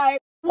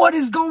What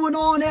is going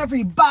on,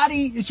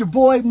 everybody? It's your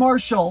boy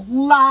Marshall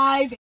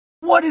live.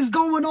 What is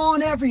going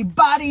on,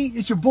 everybody?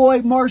 It's your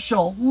boy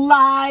Marshall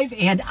live,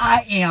 and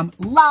I am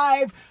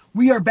live.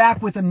 We are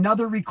back with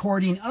another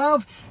recording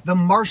of the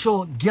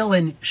Marshall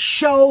Gillen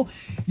Show.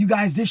 You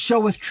guys, this show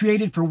was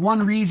created for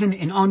one reason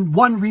and on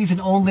one reason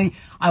only.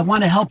 I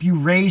want to help you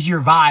raise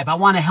your vibe. I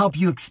want to help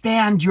you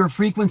expand your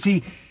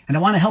frequency, and I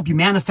want to help you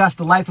manifest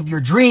the life of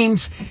your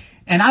dreams.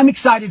 And I'm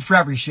excited for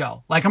every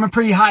show. Like, I'm a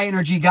pretty high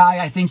energy guy.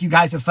 I think you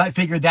guys have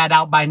figured that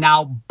out by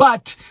now.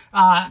 But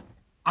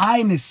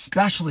I'm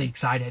especially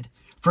excited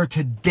for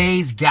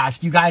today's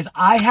guest. You guys,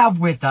 I have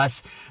with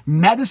us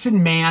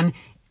medicine man,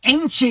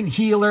 ancient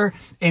healer,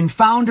 and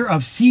founder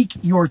of Seek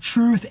Your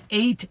Truth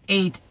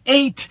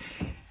 888,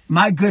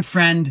 my good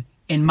friend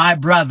and my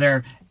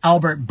brother,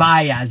 Albert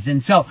Baez.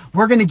 And so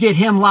we're going to get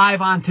him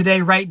live on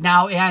today right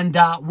now. And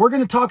we're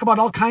going to talk about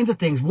all kinds of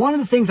things. One of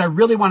the things I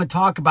really want to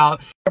talk about,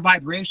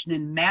 vibration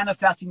and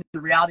manifesting the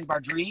reality of our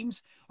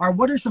dreams, are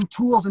what are some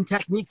tools and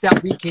techniques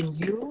that we can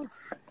use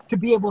to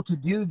be able to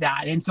do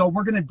that. And so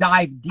we're going to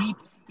dive deep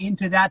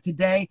into that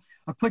today.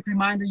 A quick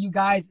reminder, you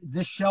guys,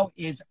 this show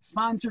is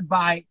sponsored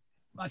by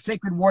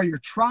Sacred Warrior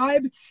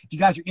Tribe. If you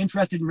guys are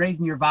interested in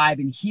raising your vibe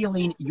and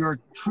healing your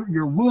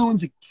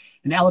wounds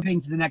and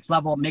elevating to the next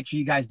level, make sure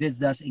you guys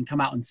visit us and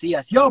come out and see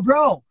us. Yo,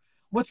 bro,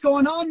 what's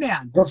going on,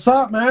 man? What's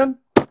up, man?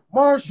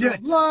 Marshall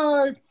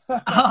live.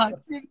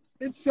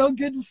 It's so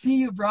good to see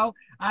you, bro.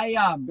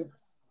 I'm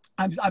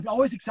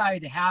always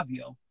excited to have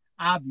you,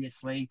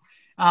 obviously,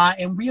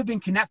 and we have been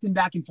connecting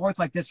back and forth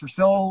like this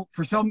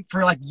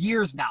for like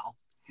years now.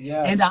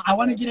 Yeah, and I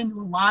want to get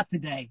into a lot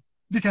today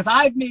because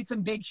I've made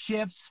some big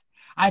shifts.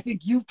 I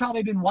think you've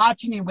probably been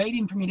watching and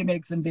waiting for me to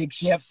make some big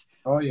shifts.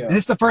 Oh, yeah. And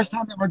this is the first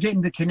time that we're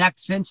getting to connect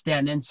since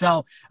then. And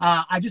so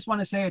I just want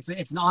to say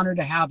it's an honor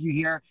to have you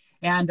here.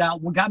 And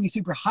what got me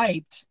super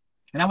hyped,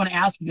 and I want to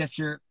ask you this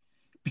here,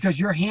 because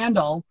your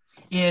handle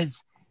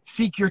is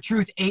Seek Your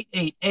Truth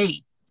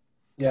 888.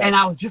 Yeah. And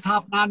I was just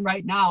hopping on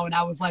right now, and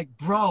I was like,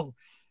 bro,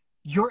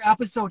 you're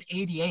episode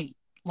 88.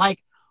 Like,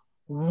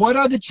 what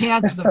are the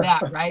chances of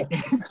that, right?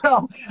 And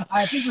so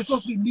I think we're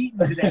supposed to be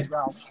meeting today,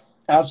 bro.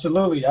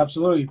 Absolutely,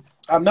 absolutely.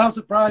 I'm not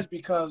surprised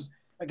because,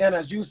 again,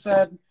 as you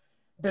said,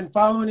 been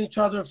following each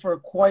other for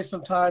quite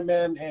some time,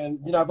 man. And,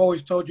 you know, I've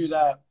always told you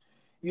that,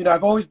 you know,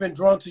 I've always been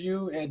drawn to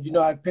you and, you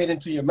know, I've paid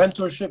into your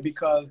mentorship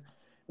because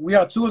we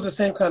are two of the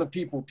same kind of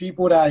people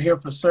that are here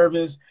for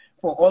service,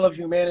 for all of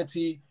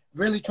humanity,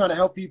 really trying to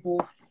help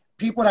people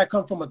that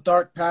come from a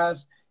dark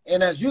past.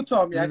 And as you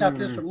taught me, I got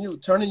this from you,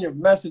 turning your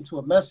mess into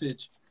a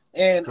message.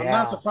 And I'm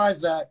not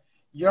surprised that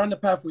you're on the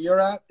path where you're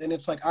at. And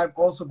it's like, I've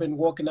also been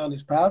walking down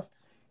this path.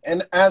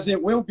 And as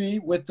it will be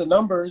with the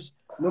numbers,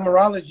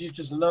 numerology is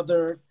just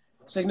another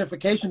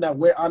signification that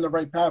we're on the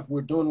right path.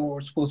 We're doing what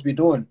we're supposed to be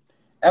doing.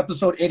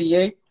 Episode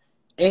 88,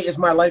 8 is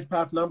my life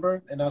path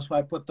number. And that's why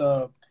I put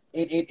the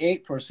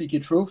 888 for Seek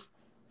Your Truth,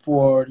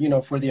 for, you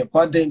know, for the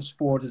abundance,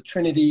 for the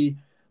trinity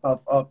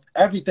of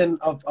everything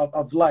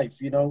of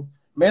life, you know.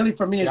 Mainly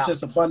for me, it's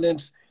just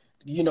abundance,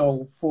 you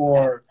know,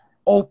 for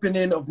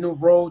opening of new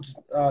roads,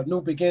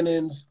 new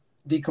beginnings,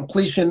 the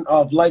completion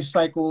of life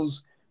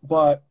cycles.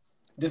 But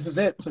this is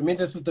it. To me,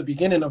 this is the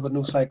beginning of a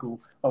new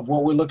cycle of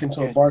what we're looking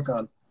to embark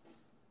on.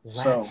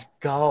 Let's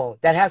go.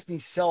 That has me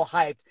so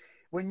hyped.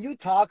 When you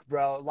talk,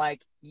 bro,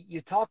 like you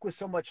talk with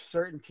so much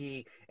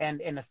certainty and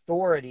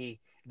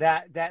authority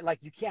that like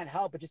you can't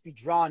help but just be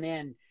drawn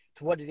in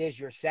to what it is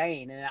you're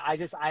saying. And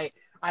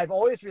I've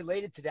always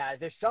related to that.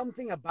 There's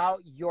something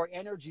about your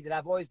energy that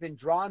I've always been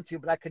drawn to,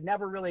 but I could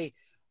never really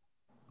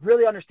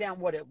understand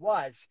what it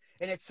was.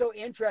 And it's so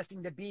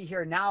interesting to be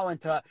here now and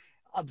to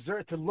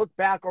observe, to look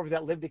back over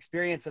that lived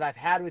experience that I've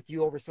had with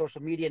you over social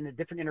media and the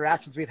different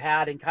interactions we've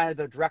had and kind of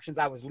the directions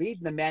I was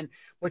leading them in,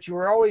 but you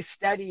were always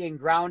steady and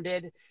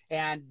grounded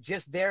and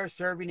just there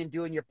serving and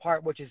doing your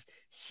part, which is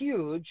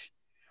huge.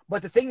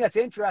 But the thing that's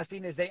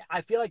interesting is that I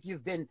feel like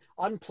you've been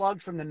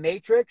unplugged from the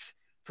matrix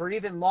for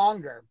even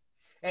longer.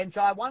 And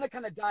so I want to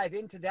kind of dive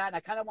into that. And I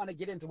kind of want to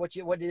get into what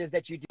it is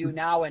that you do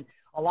now and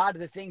a lot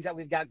of the things that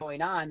we've got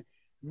going on.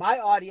 My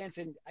audience,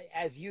 and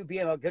as you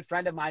being a good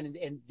friend of mine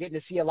and getting to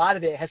see a lot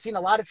of it, has seen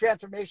a lot of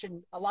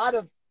transformation, a lot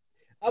of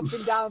ups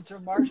and downs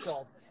from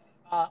Marshall,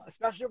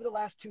 especially over the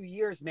last 2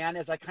 years, man,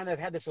 as I kind of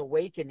had this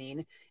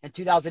awakening in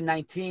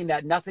 2019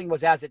 that nothing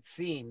was as it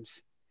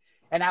seems.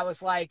 And I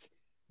was like,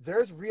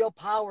 there's real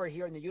power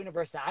here in the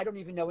universe that I don't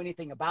even know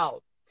anything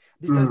about.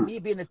 Because me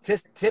being a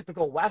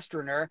typical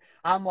Westerner,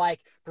 I'm like,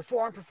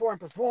 perform,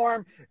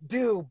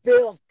 do,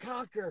 build,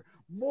 conquer,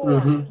 more,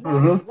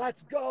 money,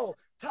 let's go.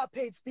 Top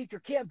paid speaker,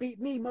 can't beat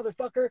me,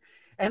 motherfucker.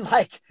 And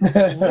like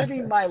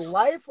living my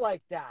life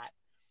like that.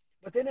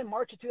 But then in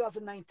March of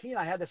 2019,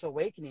 I had this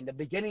awakening, the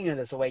beginning of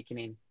this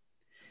awakening.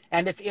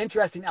 And it's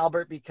interesting,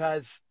 Albert,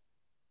 because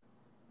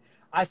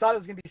I thought it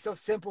was going to be so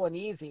simple and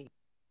easy.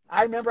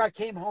 I remember I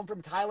came home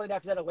from Thailand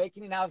after that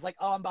awakening. I was like,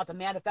 oh, I'm about to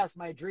manifest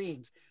my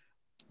dreams.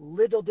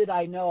 Little did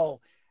I know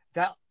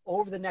that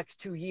over the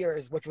next 2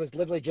 years, which was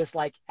literally just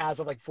like as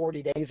of like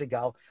 40 days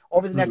ago,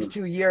 over the next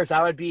 2 years,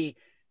 I would be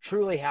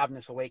truly having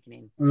this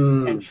awakening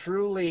and Mm,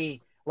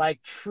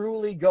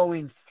 truly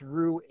going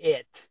through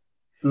it.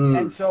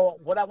 And mm, so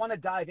what I want to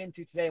dive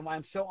into today and why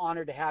I'm so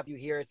honored to have you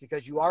here is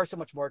because you are so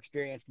much more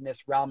experienced in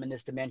this realm, in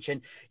this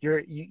dimension.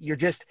 You're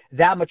just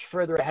that much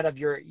further ahead of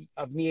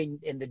me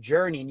in the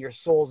journey, in your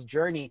soul's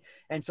journey.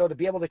 And so to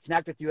be able to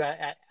connect with you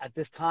at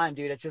this time,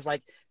 dude, it's just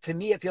like, to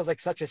me, it feels like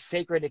such a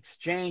sacred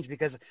exchange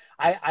because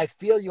I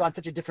feel you on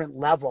such a different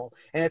level.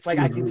 And it's like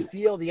I can mm,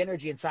 feel the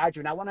energy inside you.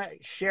 And I want to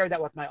share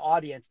that with my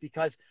audience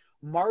because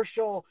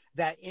Marshall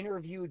that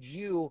interviewed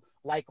you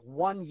like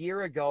 1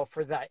 year ago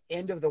for the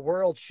End of the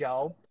World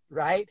show,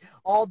 right?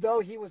 Although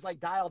he was like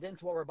dialed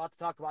into what we're about to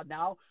talk about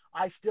now,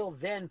 I still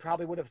then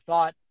probably would have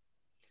thought,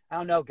 I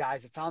don't know,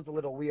 guys, it sounds a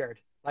little weird.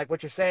 Like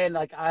what you're saying,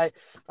 like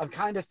I'm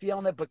kind of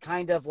feeling it, but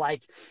kind of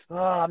like,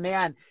 oh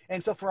man.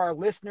 And so for our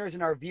listeners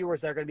and our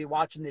viewers that are going to be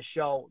watching this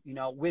show,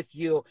 with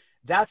you,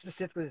 that's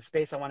specifically the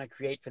space I want to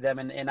create for them.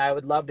 And I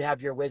would love to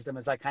have your wisdom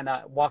as I kind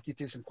of walk you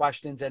through some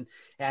questions and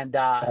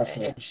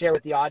definitely. share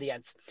with the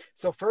audience.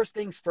 So first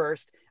things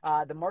first,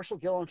 the Marshall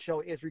Gillen Show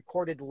is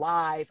recorded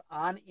live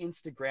on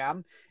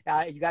Instagram.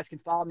 You guys can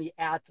follow me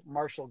at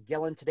Marshall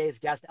Gillen. Today's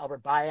guest,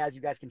 Albert Baez.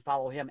 You guys can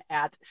follow him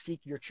at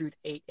Seek Your Truth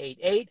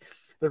 888.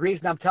 The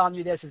reason I'm telling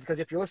you this is because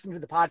if you're listening to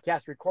the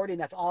podcast recording,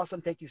 that's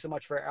awesome. Thank you so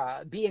much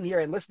for being here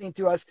and listening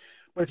to us.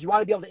 But if you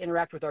want to be able to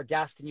interact with our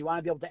guests and you want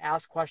to be able to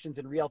ask questions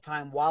in real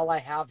time while I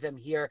have them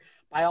here,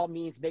 by all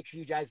means, make sure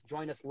you guys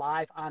join us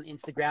live on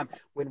Instagram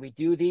when we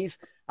do these.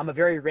 I'm a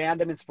very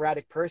random and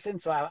sporadic person,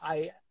 so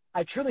I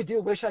truly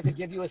do wish I could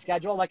give you a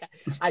schedule. Like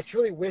I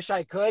truly wish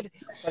I could,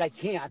 but I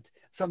can't.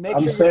 So make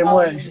I'm the sure you same follow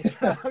way. me in these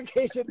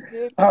locations,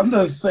 dude. I'm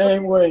the Okay.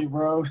 same way,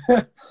 bro.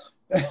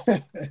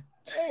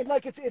 Hey,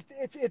 like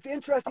it's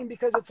interesting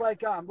because it's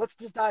like let's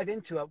just dive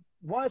into it.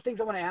 One of the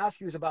things I want to ask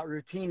you is about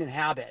routine and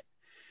habit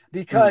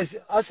Mm, because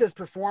us as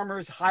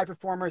performers, high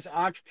performers,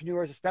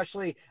 entrepreneurs,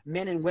 especially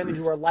men and women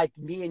who are like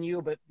me and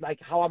you, but like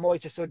how I'm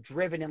always just so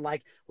driven and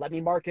like let me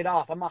mark it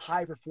off. I'm a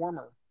high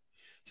performer.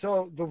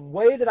 So the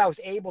way that I was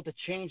able to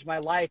change my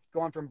life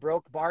going from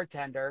broke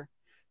bartender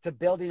to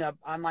building an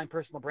online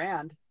personal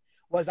brand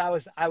was I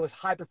was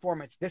high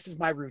performance. This is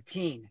my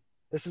routine.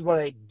 This is what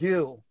I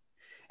do.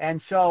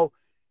 And so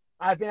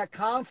I've been at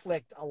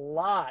conflict a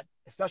lot,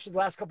 especially the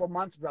last couple of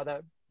months,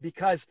 brother,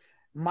 because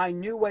my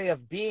new way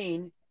of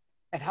being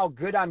and how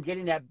good I'm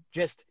getting at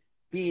just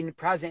being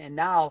present and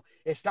now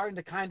is starting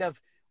to kind of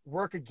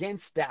work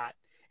against that.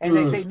 And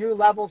they mm, say new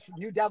levels,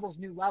 new devils,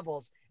 new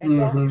levels. And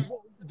so,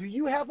 mm-hmm. do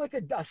you have like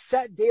a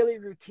set daily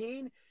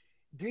routine?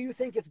 Do you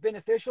think it's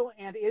beneficial?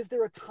 And is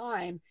there a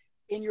time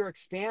in your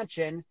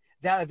expansion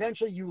that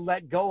eventually you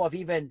let go of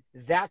even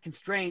that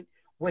constraint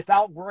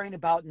without worrying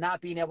about not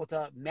being able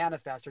to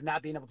manifest or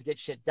not being able to get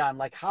shit done?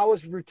 Like, how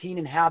is routine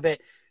and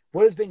habit?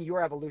 What has been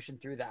your evolution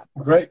through that?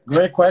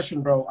 Great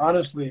question, bro.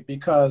 Honestly,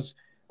 because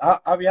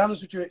I'll be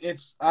honest with you,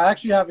 I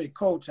actually have a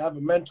coach, I have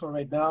a mentor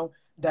right now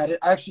that it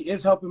actually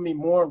is helping me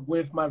more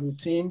with my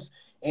routines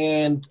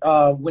and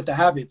with the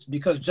habits.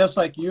 Because just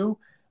like you,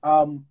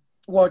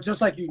 just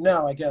like you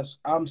now, I guess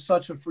I'm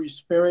such a free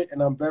spirit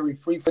and I'm very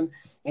free flowing,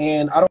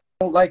 and I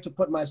don't like to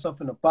put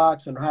myself in a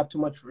box and have too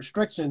much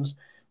restrictions.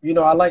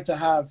 I like to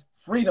have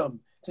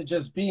freedom to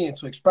just be and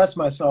to express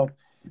myself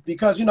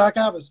because I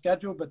can have a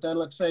schedule, but then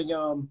let's say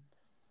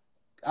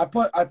I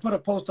put a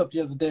post up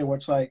the other day where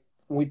it's like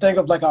when we think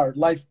of like our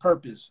life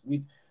purpose,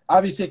 we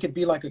obviously it could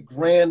be like a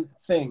grand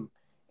thing.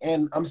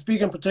 And I'm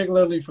speaking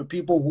particularly for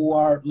people who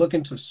are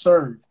looking to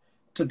serve,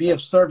 to be of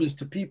service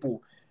to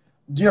people.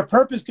 Your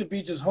purpose could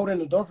be just holding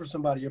the door for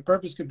somebody. Your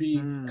purpose could be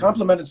Mm,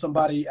 complimenting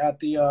somebody at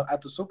the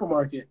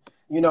supermarket.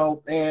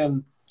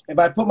 And if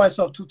I put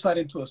myself too tight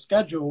into a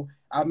schedule,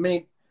 I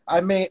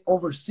may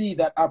oversee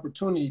that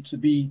opportunity to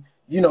be,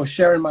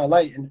 sharing my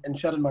light and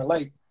shedding my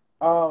light.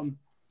 Um,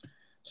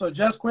 so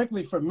just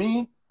quickly for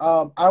me,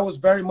 I was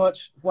very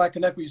much, before I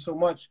connect with you so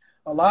much,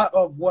 a lot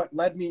of what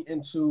led me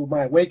into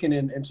my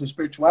awakening into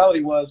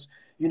spirituality was,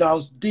 I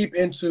was deep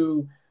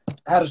into,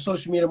 I had a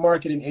social media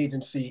marketing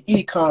agency,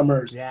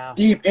 e-commerce, yeah.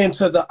 deep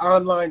into the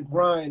online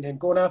grind and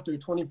going after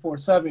it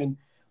 24/7,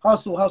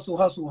 hustle, hustle,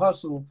 hustle,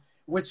 hustle,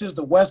 which is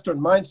the Western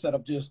mindset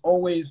of just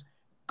always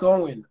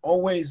going,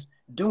 always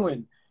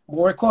doing. But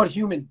we're called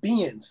human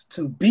beings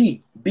to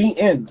be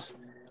beings,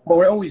 but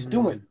we're always Mm,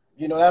 doing.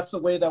 That's the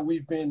way that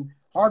we've been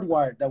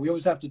hardwired, that we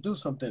always have to do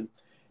something.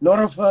 In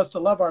order for us to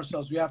love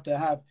ourselves, we have to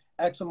have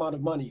X amount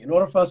of money. In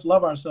order for us to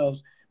love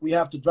ourselves, we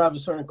have to drive a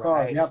certain car.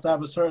 We right. have to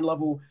have a certain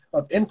level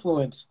of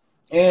influence.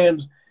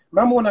 And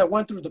remember when I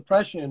went through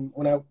depression,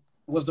 when I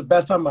was the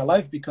best time of my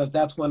life, because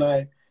that's when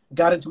I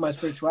got into my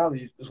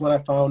spirituality, is when I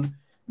found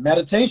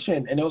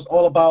meditation. And it was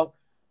all about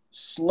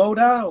slow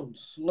down,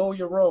 slow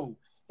your roll.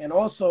 And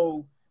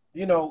also,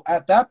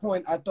 at that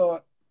point, I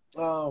thought,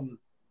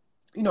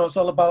 it's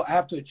all about I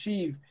have to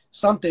achieve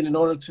something in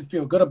order to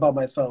feel good about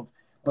myself.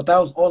 But that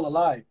was all a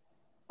lie.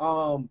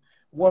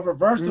 What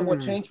reversed and what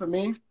Mm, changed for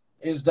me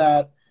is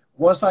that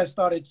once I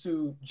started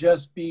to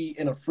just be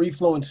in a free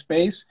flowing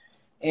space,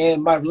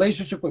 and my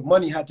relationship with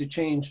money had to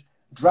change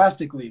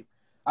drastically.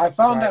 I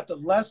found Right. that the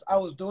less I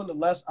was doing, the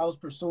less I was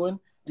pursuing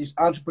these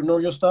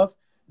entrepreneurial stuff,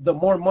 the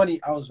more money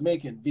I was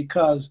making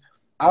because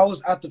I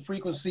was at the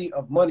frequency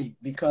of money.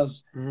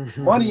 Because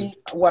money,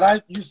 what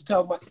I used to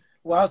tell my,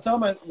 what I was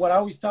telling my, what I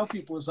always tell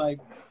people is like,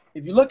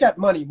 if you look at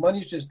money,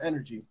 money's just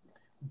energy,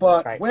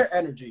 but Right. we're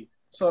energy.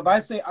 So if I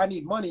say I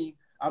need money,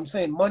 I'm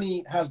saying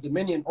money has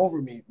dominion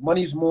over me.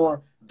 Money's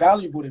more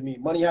valuable to me.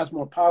 Money has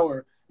more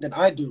power than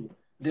I do.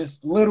 This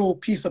little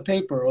piece of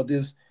paper or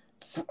this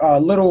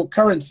little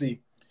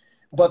currency.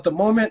 But the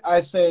moment I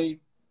say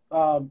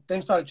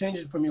things started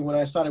changing for me when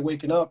I started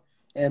waking up,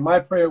 and my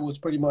prayer was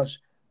pretty much,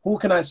 who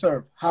can I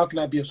serve? How can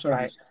I be of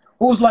Right. service?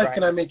 Whose life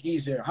can Right. I make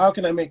easier? How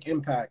can I make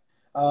impact?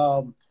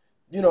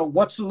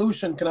 What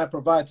solution can I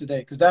provide today?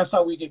 Because that's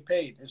how we get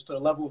paid, is to the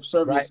level of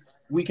Right. service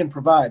we can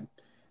provide.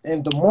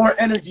 And the more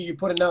energy you're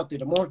putting out there,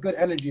 the more good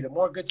energy, the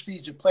more good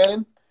seeds you're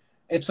planting,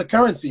 it's a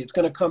currency. It's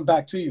going to come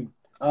back to you.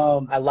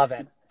 Um, I love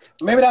it.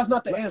 Maybe that's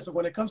not the answer.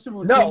 When it comes to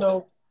routine, No,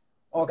 though,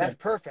 okay. that's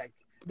perfect.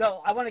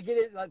 No, I want to get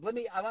it. Like,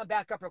 I want to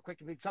back up real quick.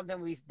 It's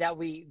something we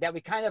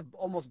kind of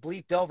almost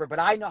bleeped over, but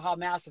I know how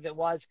massive it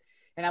was,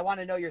 and I want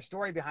to know your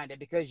story behind it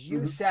because you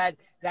Hmm. said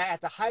that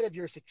at the height of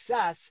your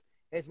success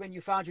is when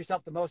you found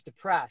yourself the most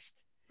depressed,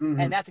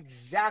 and Hmm. that's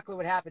exactly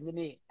what happened to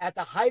me. At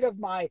the height of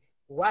my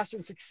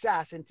Western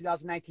success in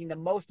 2019, the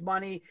most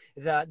money,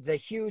 the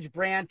huge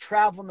brand,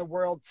 traveling the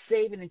world,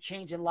 saving and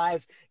changing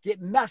lives,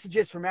 get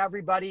messages from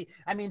everybody.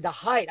 I mean, the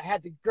height. I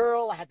had the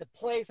girl, I had the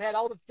place, I had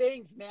all the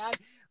things, man.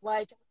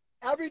 Like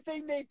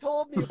everything they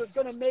told me was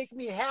going to make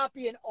me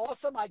happy and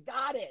awesome. I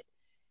got it.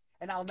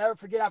 And I'll never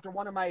forget after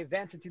one of my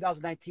events in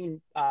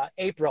 2019,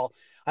 April,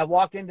 I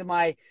walked into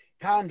my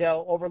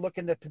condo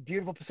overlooking the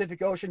beautiful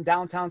Pacific Ocean,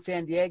 downtown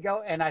San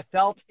Diego. And I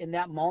felt in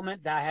that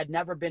moment that I had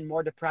never been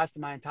more depressed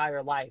in my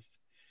entire life.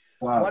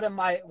 Wow. One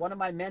of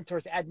my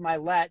mentors, Ed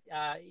Milet,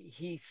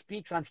 he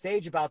speaks on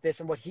stage about this,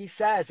 and what he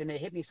says, and it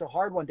hit me so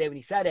hard one day when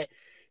he said it,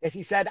 is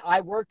he said,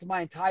 I worked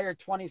my entire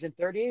 20s and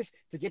 30s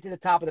to get to the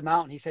top of the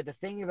mountain. He said the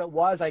thing of it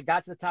was I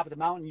got to the top of the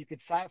mountain, you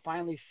could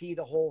finally see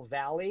the whole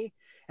valley,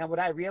 and what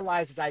I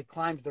realized is I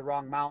climbed the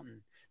wrong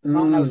mountain. The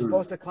mountain I was Mm,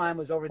 supposed to climb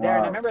was over there,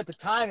 and I wow. remember at the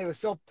time it was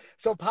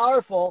so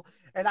powerful.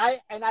 And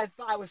I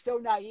thought I was so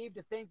naive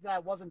to think that I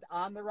wasn't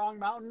on the wrong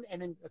mountain.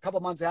 And then a couple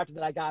months after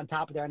that, I got on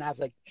top of there, and I was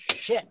like,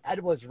 "Shit, Ed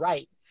was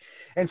right."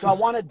 And so I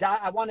want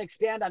to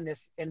expand on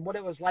this and what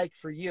it was like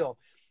for you.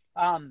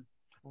 Um,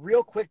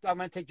 Real quick, I'm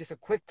going to take just a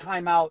quick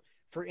time out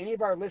for any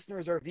of our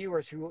listeners or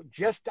viewers who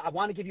I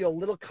want to give you a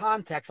little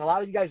context. A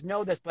lot of you guys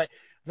know this, but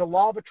the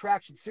law of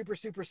attraction, super,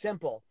 super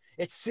simple.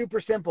 It's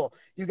super simple.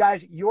 You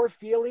guys, your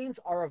feelings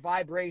are a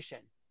vibration,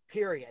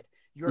 period.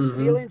 Your Hmm.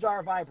 feelings are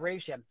a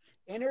vibration.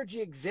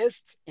 Energy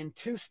exists in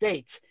two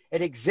states.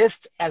 It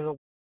exists as a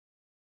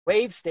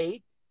wave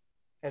state,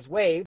 as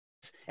waves.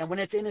 And when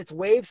it's in its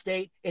wave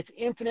state, it's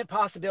infinite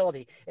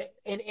possibility.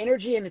 And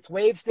energy in its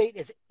wave state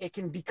is it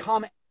can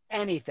become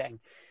anything.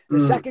 The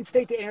Mm, second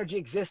state that energy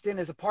exists in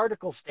is a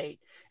particle state.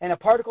 And a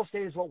particle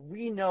state is what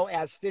we know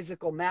as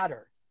physical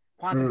matter.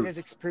 Quantum mm,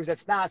 physics proves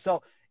that's not.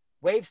 So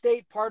wave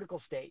state, particle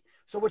state.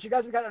 So what you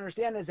guys have got to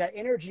understand is that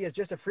energy is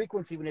just a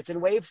frequency when it's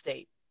in wave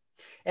state.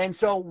 And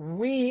so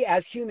we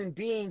as human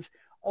beings,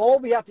 all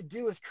we have to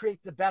do is create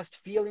the best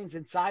feelings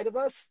inside of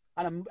us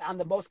on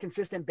the most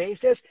consistent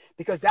basis,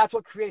 because that's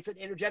what creates an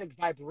energetic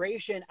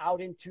vibration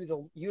out into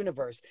the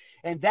universe.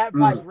 And that mm,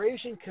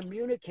 vibration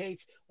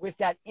communicates with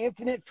that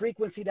infinite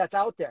frequency that's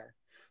out there.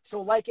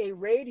 So like a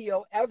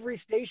radio, every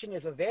station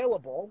is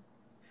available.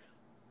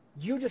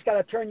 You just got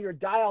to turn your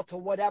dial to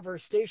whatever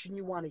station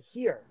you want to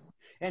hear.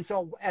 And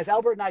so, as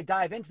Albert and I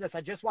dive into this,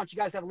 I just want you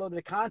guys to have a little bit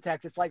of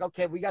context. It's like,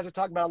 okay, we guys are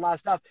talking about a lot of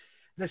stuff.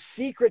 The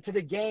secret to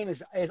the game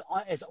is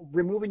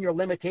removing your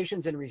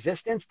limitations and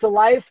resistance to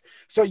life,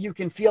 so you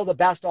can feel the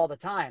best all the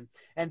time.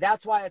 And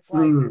that's why it's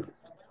like mm,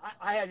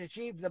 I had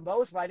achieved the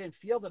most, but I didn't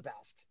feel the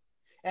best.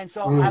 And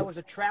so I mm, was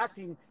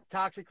attracting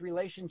toxic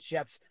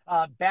relationships,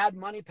 bad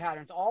money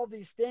patterns, all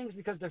these things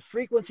because the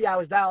frequency I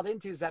was dialed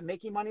into is that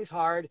making money is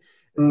hard.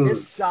 This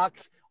mm,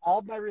 sucks. All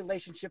of my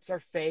relationships are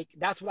fake.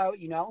 That's what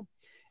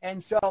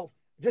And so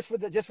just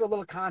for a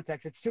little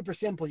context, it's super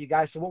simple, you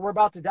guys. So what we're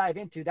about to dive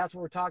into, that's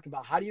what we're talking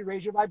about. How do you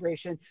raise your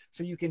vibration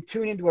so you can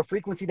tune into a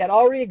frequency that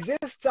already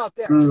exists out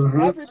there? mhm,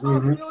 Every mhm,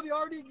 possibility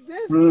already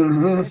exists.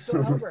 And so,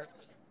 mhm. Albert,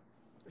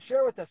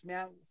 share with us,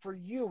 man, for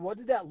you, what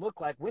did that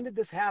look like? When did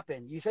this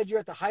happen? You said you're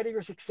at the height of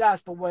your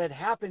success, but what had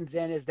happened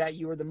then is that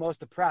you were the most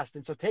depressed.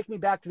 And so take me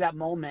back to that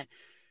moment.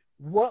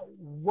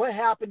 What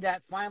happened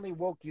that finally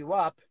woke you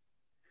up?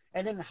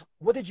 And then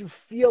what did you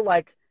feel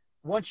like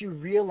once you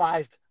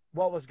realized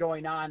what was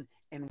going on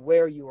and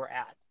where you were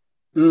at?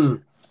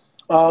 Mm.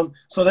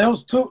 So there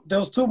was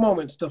two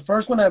moments. The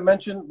first one I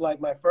mentioned, like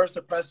my first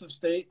depressive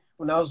state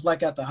when I was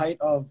like at the height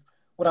of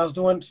what I was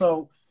doing.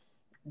 So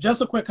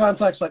just a quick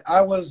context, like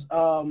I was,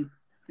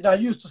 I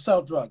used to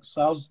sell drugs.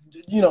 So I was,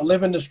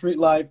 living the street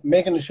life,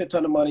 making a shit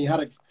ton of money, had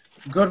a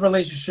good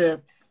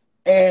relationship.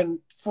 And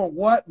for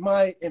what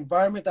my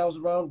environment that was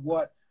around,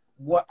 what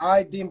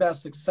I deemed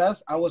as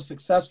success, I was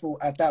successful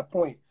at that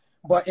point.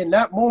 But in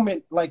that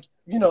moment, like,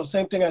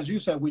 same thing as you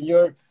said, when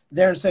you're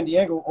there in San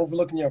Diego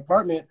overlooking your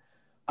apartment,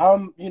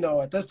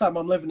 at this time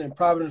I'm living in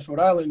Providence, Rhode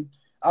Island.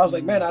 I was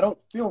like, man, Mm. I don't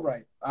feel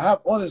right. I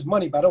have all this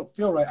money, but I don't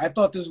feel right. I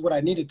thought this is what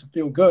I needed to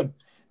feel good.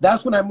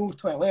 That's when I moved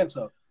to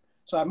Atlanta.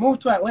 So I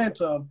moved to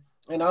Atlanta,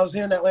 and I was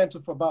here in Atlanta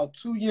for about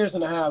 2 years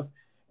and a half,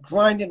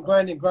 grinding,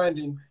 grinding,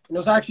 grinding. And it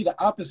was actually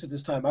the opposite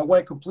this time. I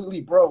went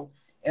completely broke,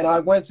 and I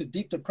went to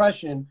deep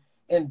depression.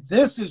 And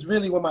this is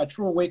really when my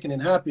true awakening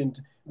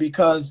happened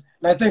because,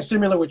 and I think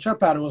similar with your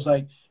pattern, was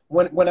like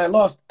when I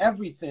lost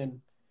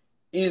everything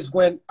is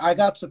when I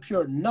got to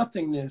pure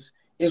nothingness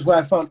is where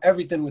I found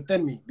everything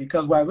within me.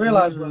 Because what I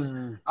realized was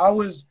Mm. I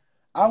was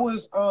I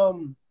was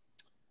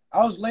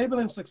I was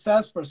labeling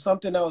success for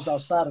something that was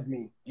outside of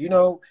me.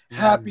 Mm.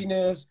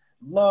 Happiness,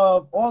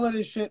 love, all of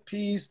this shit,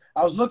 peace.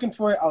 I was looking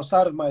for it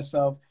outside of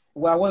myself.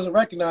 What I wasn't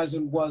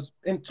recognizing was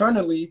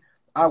internally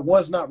I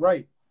was not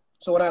right.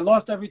 So when I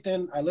lost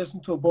everything, I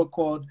listened to a book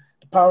called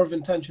The Power of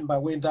Intention by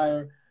Wayne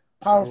Dyer.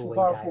 Oh, Powerful, Wayne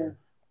Dyer. powerful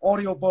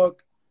audio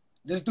book.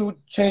 This dude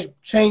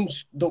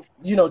changed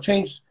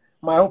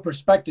my whole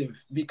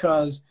perspective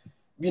because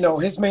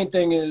his main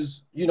thing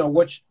is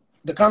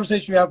the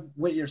conversation you have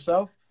with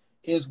yourself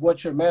is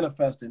what you're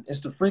manifesting.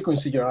 It's the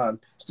frequency you're on.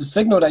 It's the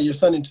signal that you're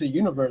sending to the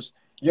universe.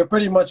 You're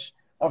pretty much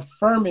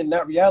affirming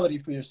that reality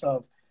for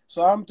yourself.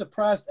 So I'm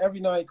depressed every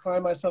night,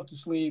 crying myself to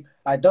sleep.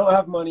 I don't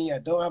have money. I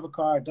don't have a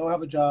car. I don't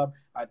have a job.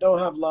 I don't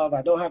have love.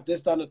 I don't have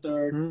this, that, and the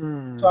third.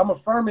 So Mm. I'm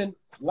affirming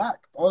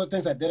lack, all the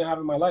things I didn't have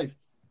in my life.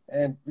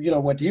 And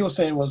what he was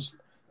saying was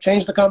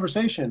change the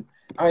conversation.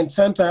 I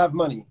intend to have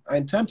money. I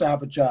intend to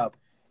have a job.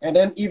 And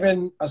then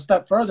even a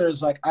step further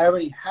is like I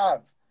already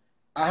have.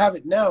 I have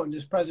it now in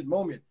this present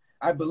moment.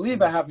 I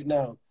believe I have it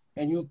now.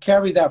 And you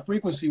carry that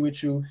frequency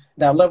with you,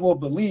 that level of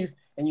belief,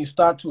 and you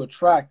start to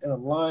attract and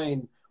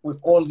align with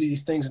all of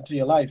these things into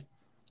your life.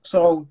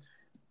 So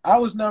I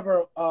was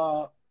never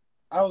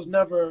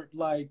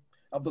like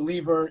a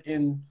believer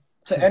in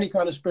to any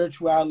kind of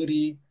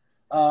spirituality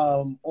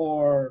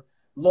or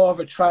law of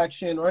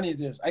attraction or any of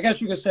this. I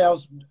guess you could say I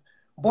was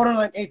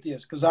borderline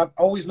atheist because I've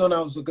always known I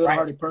was a Right.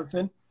 good-hearted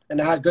person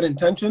and I had good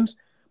intentions.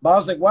 But I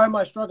was like, why am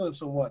I struggling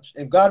so much?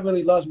 If God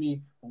really loves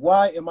me,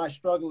 why am I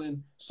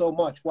struggling so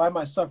much? Why am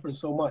I suffering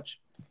so much?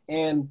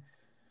 And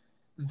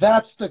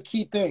that's the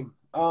key thing.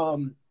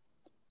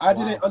 I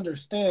didn't Wow.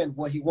 understand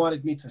what he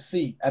wanted me to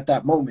see at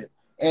that moment.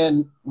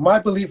 And my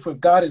belief with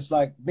God is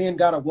like me and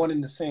God are one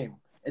and the same.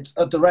 It's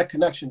a direct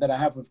connection that I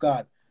have with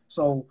God.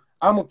 So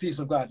I'm a piece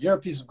of God. You're a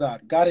piece of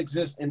God. God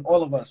exists in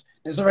all of us.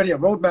 There's already a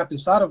roadmap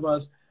inside of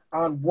us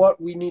on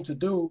what we need to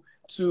do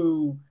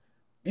to,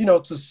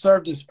 to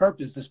serve this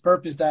purpose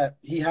that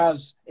he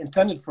has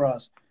intended for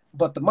us.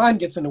 But the mind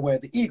gets in the way,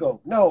 the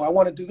ego. No, I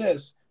want to do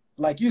this.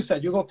 Like you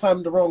said, you go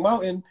climb the wrong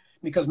mountain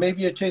because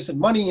maybe you're chasing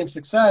money and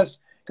success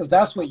because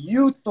that's what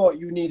you thought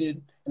you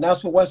needed. And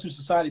that's what Western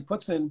society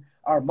puts in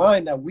our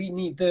mind that we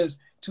need this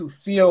to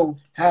feel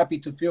happy,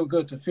 to feel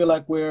good, to feel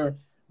like we're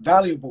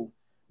valuable.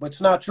 But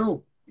it's not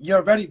true. You're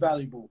already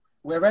valuable.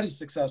 We're already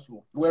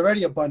successful. We're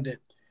already abundant.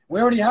 We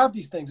already have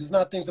these things. It's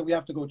not things that we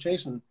have to go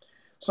chasing.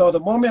 So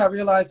the moment I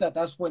realized that,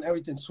 that's when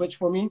everything switched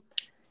for me.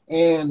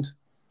 And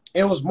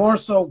it was more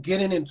so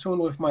getting in tune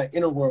with my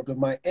inner world, with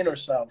my inner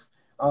self,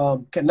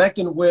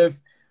 connecting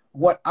with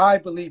what I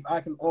believe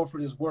I can offer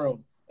this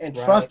world and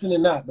Right. trusting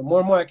in that. The more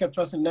and more I kept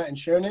trusting in that and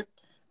sharing it,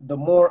 the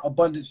more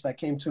abundance that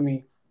came to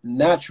me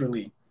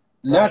naturally.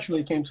 Right.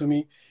 Naturally came to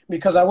me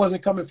because I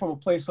wasn't coming from a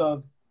place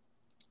of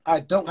I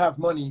don't have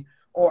money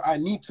or I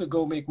need to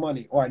go make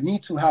money or I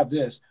need to have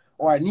this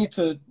or I need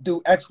to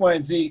do X, Y,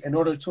 and Z in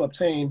order to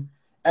obtain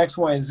X,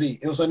 Y, and Z.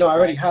 It was like, no, I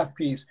already Right. have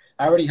peace.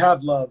 I already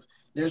have love.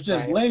 There's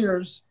just Right.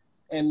 layers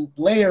and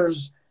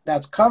layers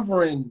that's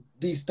covering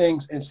these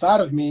things inside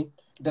of me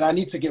that I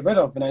need to get rid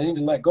of and I need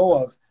to let go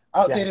of.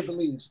 Outdated Yes.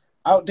 beliefs,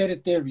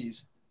 outdated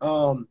theories.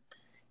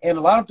 And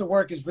a lot of the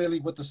work is really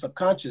with the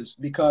subconscious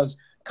because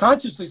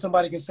consciously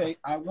somebody can say,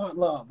 I want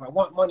love, I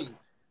want money.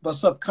 But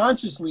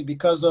subconsciously,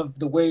 because of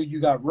the way you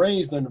got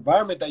raised, the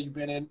environment that you've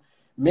been in,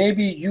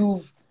 maybe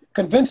you've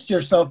convinced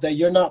yourself that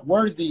you're not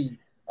worthy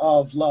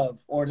of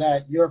love or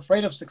that you're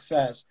afraid of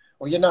success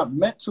or you're not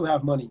meant to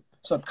have money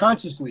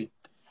subconsciously.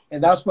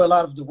 And that's where a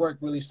lot of the work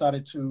really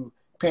started to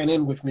pan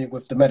in with me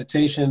with the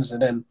meditations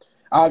and then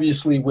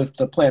obviously with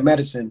the plant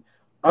medicine,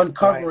 Right.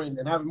 uncovering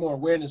and having more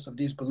awareness of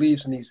these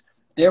beliefs and these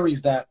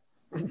theories that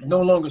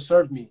no longer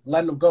serve me,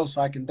 letting them go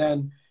so I can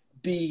then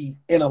be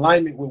in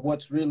alignment with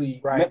what's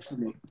really Right. meant for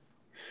me.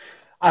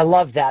 I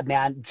love that,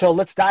 man. So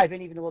let's dive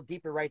in even a little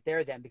deeper right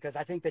there, then, because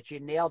I think that you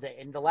nailed it.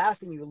 And the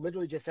last thing you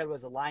literally just said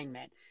was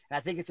alignment. And I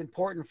think it's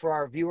important for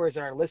our viewers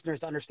and our listeners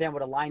to understand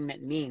what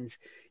alignment means.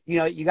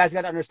 You guys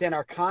got to understand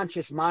our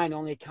conscious mind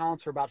only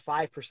accounts for about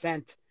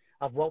 5%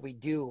 of what we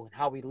do and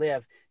how we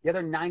live. The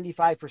other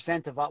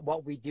 95% of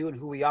what we do and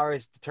who we are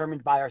is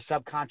determined by our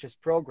subconscious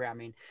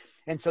programming.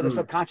 And so the Mm,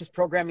 subconscious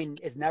programming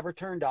is never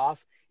turned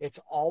off. It's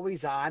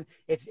always on.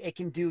 It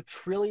can do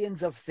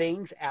trillions of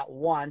things at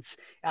once.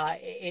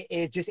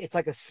 It's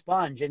like a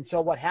sponge. And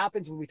so what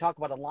happens when we talk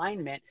about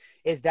alignment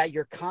is that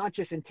your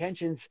conscious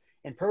intentions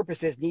and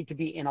purposes need to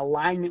be in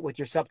alignment with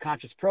your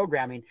subconscious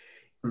programming.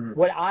 Mm-hmm.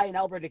 What I and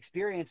Albert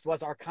experienced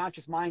was our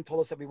conscious mind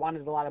told us that we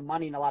wanted a lot of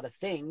money and a lot of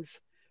things.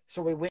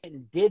 So we went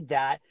and did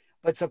that.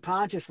 But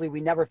subconsciously, we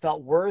never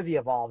felt worthy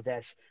of all of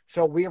this.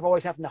 So we are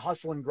always having to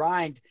hustle and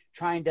grind,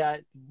 trying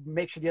to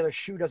make sure the other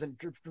shoe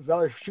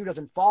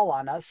doesn't fall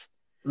on us.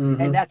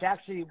 Mm-hmm. And that's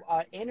actually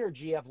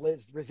energy of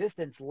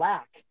resistance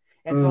lack.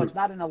 And so it's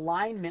not in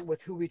alignment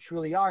with who we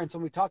truly are. And so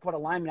when we talk about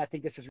alignment, I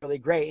think this is really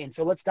great. And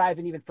so let's dive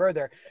in even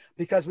further,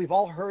 because we've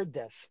all heard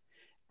this.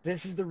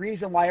 This is the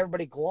reason why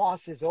everybody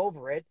glosses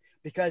over it,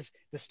 because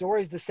the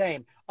story's the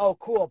same. Oh,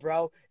 cool,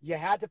 bro. You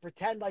had to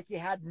pretend like you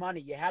had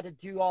money. You had to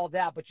do all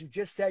that, but you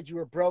just said you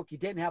were broke. You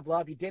didn't have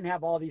love. You didn't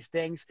have all these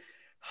things.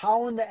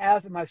 How in the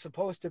F am I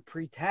supposed to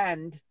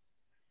pretend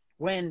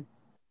when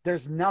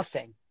there's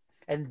nothing?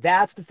 And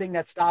that's the thing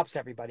that stops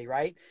everybody,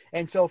 right?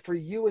 And so for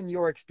you and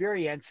your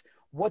experience,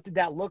 what did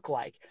that look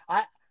like?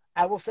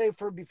 I will say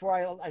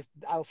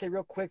I'll say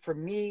real quick, for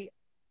me,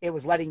 it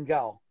was letting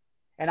go.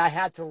 And I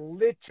had to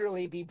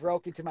literally be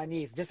broken to my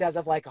knees, just as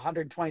of like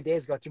 120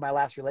 days ago through my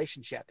last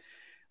relationship.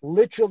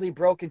 Literally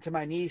broken to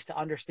my knees to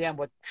understand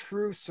what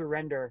true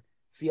surrender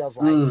feels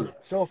like.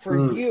 So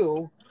for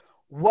you,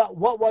 what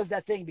was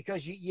that thing?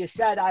 Because you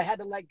said I had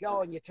to let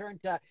go, and you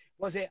turned to,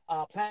 was it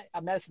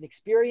a medicine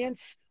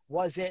experience?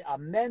 Was it a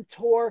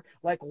mentor?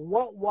 Like,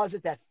 what was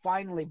it that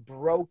finally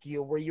broke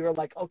you, where you were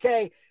like,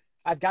 okay,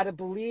 I've got to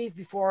believe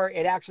before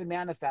it actually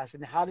manifests?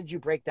 And how did you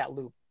break that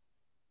loop?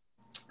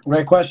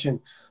 Great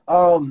question.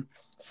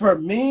 For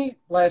me,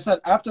 like I said,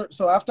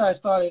 after I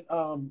started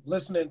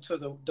listening to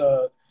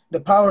the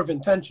power of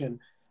intention,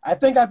 I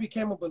think I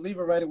became a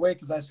believer right away,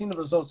 because I seen the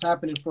results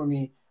happening for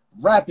me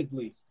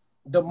rapidly.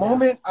 The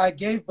moment I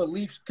gave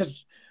belief,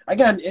 because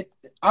again,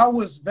 I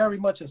was very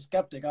much a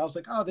skeptic. I was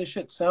like, oh, this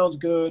shit sounds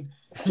good.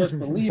 Just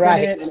believe in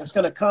it and it's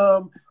gonna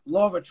come.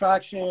 Law of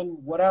attraction,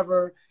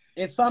 whatever.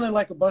 It sounded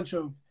like a bunch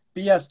of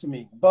BS to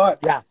me.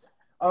 But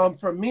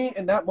for me,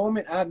 in that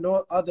moment, I had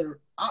no other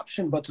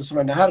option but to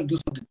surrender. I had to do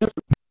something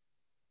different.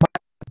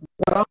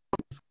 What I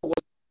was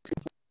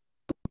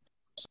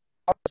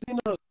seeing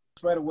the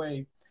results right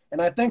away, and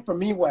I think for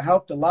me, what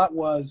helped a lot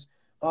was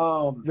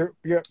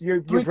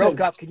you broke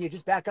up. Can you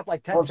just back up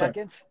like 10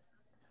 seconds?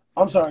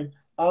 I'm sorry.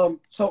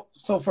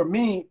 So for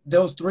me,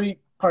 there was three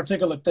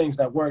particular things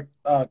that worked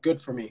good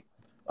for me.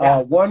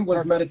 One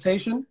was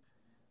meditation,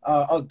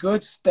 a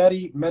good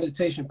steady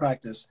meditation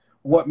practice.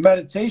 What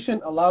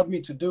meditation allowed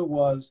me to do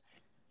was,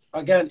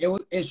 again,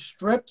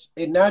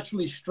 it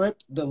naturally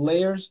stripped the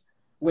layers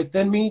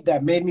within me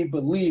that made me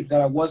believe that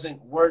I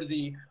wasn't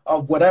worthy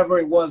of whatever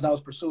it was that I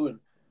was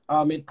pursuing.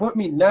 It put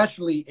me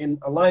naturally in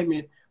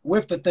alignment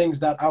with the things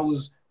that I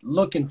was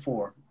looking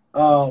for.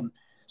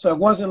 So it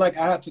wasn't like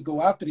I had to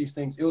go after these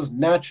things. It was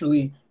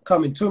naturally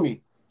coming to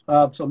me.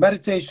 So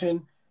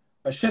meditation,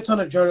 a shit ton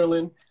of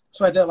journaling.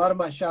 So I did a lot of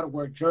my shadow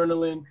work,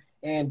 journaling,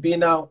 and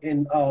being out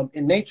in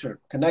nature,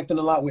 connecting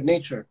a lot with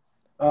nature.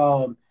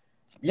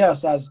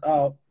 Yes, as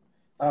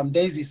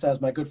Daisy says,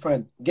 my good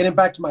friend, getting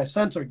back to my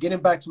center, getting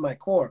back to my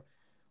core.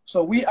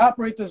 So we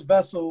operate this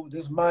vessel,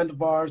 this mind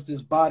of ours,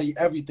 this body,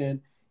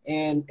 everything,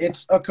 and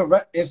it's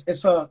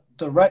a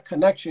direct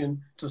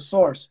connection to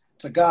source,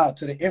 to God,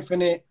 to the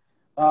infinite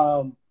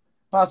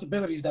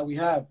possibilities that we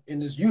have in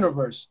this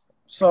universe.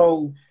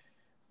 So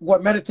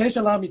what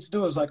meditation allowed me to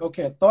do is like,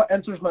 okay, a thought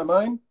enters my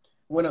mind.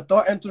 When a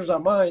thought enters our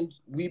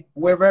minds,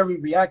 we're very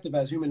reactive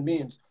as human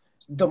beings.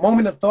 The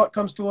moment a thought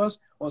comes to us,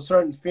 or a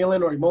certain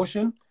feeling or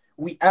emotion,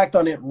 we act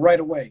on it right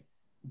away.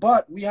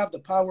 But we have the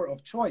power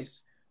of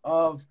choice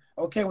of,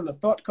 okay, when the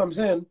thought comes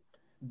in,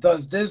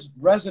 does this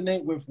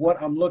resonate with what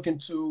I'm looking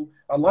to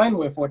align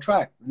with or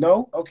track?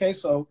 No? Okay,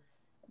 so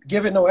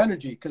give it no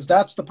energy, because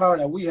that's the power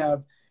that we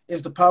have,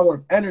 is the power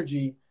of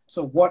energy.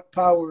 So what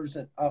powers,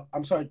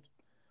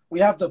 we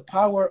have the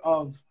power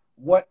of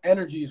what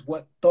energies,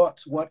 what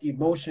thoughts, what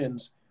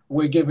emotions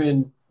we're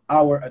giving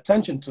our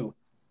attention to.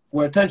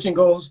 Where attention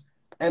goes,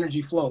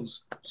 energy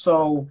flows.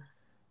 So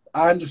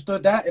I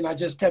understood that, and I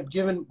just kept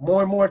giving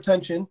more and more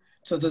attention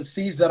to the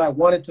seeds that I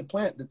wanted to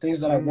plant, the things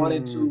that I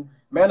wanted to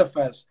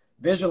manifest,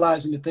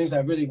 visualizing the things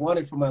I really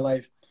wanted for my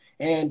life.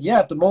 And yeah,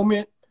 at the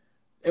moment,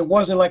 it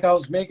wasn't like I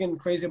was making a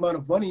crazy amount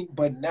of money,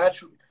 but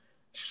naturally,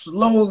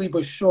 slowly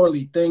but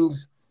surely,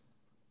 things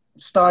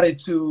started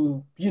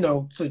to,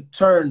 to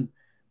turn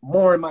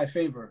more in my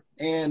favor.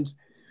 And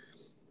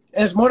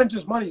it's more than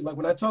just money. Like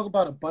when I talk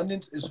about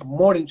abundance, it's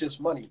more than just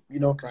money,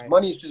 because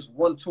money is just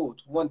one tool,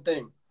 it's one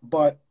thing.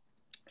 But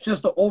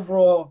just the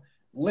overall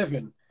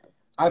living,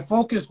 I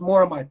focused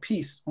more on my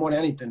peace more than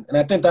anything. And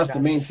I think that's the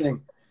main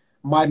thing.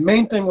 My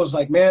main thing was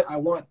like, man, I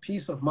want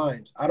peace of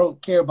mind. I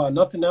don't care about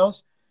nothing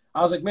else.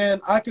 I was like, man,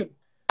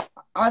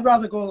 I'd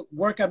rather go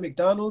work at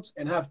McDonald's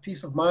and have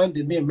peace of mind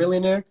than be a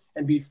millionaire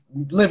and be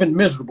living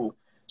miserable.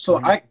 So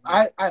I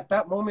at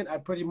that moment, I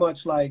pretty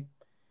much like,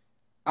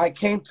 I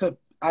came to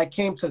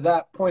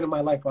that point in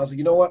my life where I was like,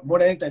 you know what, more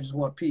than anything, I just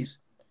want peace.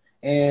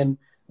 And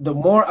the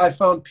more I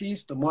found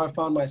peace, the more I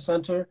found my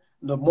center,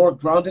 the more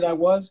grounded I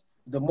was,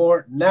 the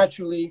more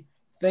naturally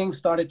things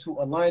started to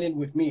align in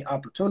with me.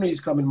 Opportunities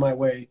coming my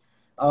way.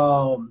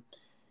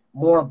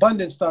 More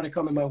abundance started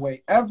coming my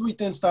way.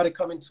 Everything started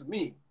coming to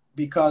me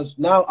because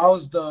now I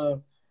was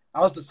the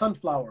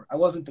sunflower. I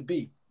wasn't the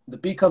bee. The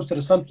bee comes to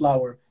the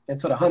sunflower and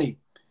to the honey.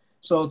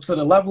 So to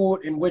the level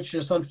in which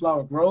your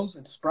sunflower grows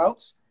and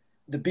sprouts,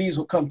 the bees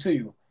will come to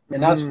you.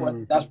 And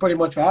that's pretty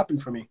much what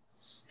happened for me.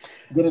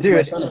 Get into my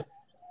Dude, center.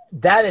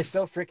 that is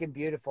so freaking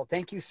beautiful.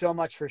 Thank you so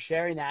much for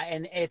sharing that.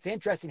 And it's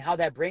interesting how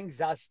that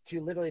brings us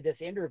to literally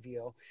this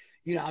interview.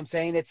 You know what I'm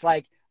saying? It's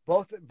like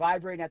both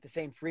vibrating at the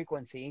same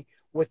frequency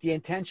with the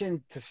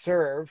intention to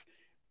serve.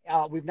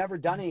 We've never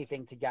done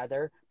anything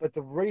together, but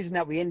the reason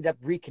that we ended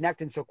up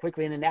reconnecting so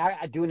quickly and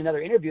then doing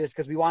another interview is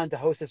because we wanted to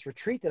host this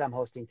retreat that I'm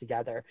hosting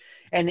together.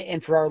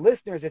 And for our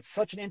listeners, it's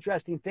such an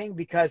interesting thing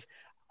because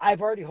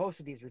I've already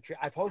hosted these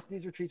retreats. I've hosted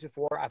these retreats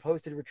before. I've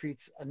hosted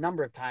retreats a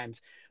number of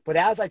times, but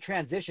as I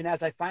transition,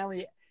 as at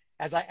the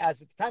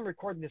time of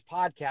recording this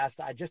podcast,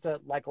 I just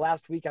like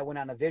last week, I went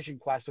on a vision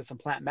quest with some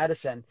plant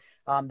medicine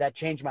that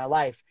changed my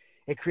life.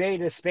 It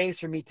created a space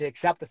for me to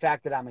accept the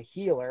fact that I'm a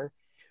healer,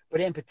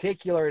 but in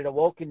particular, it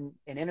awoke an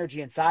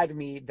energy inside of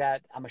me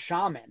that I'm a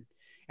shaman.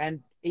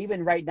 And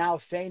even right now,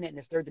 saying it in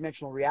this third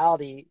dimensional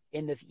reality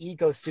in this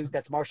ego suit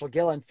that's Marshal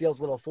Gillen feels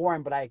a little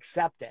foreign, but I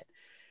accept it.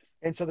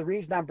 And so the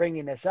reason I'm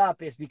bringing this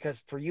up is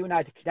because for you and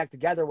I to connect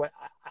together, what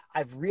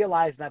I've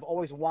realized and I've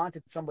always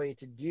wanted somebody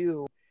to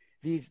do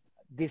these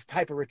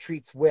type of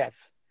retreats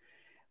with.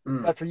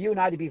 But for you and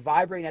I to be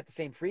vibrating at the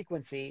same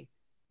frequency,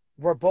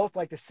 we're both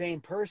like the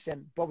same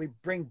person, but we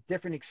bring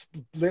different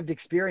lived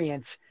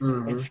experience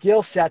and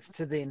skill sets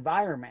to the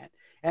environment.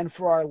 And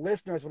for our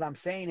listeners, what I'm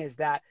saying is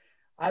that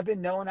I've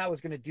been knowing I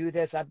was going to do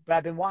this, but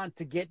I've been wanting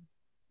to get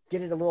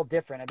it a little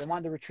different. I've been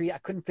wanting to retreat. I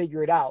couldn't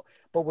figure it out.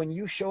 But when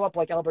you show up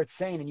like Albert's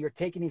saying, and you're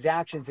taking these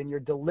actions and you're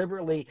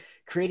deliberately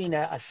creating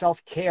a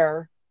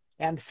self-care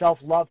and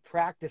self-love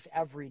practice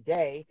every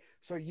day,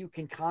 so you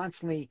can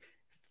constantly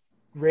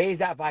raise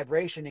that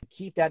vibration and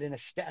keep that in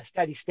a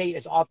steady state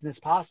as often as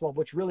possible,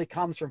 which really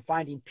comes from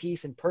finding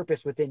peace and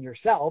purpose within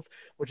yourself,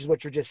 which is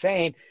what you're just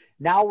saying.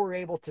 Now we're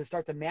able to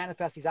start to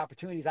manifest these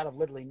opportunities out of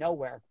literally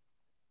nowhere.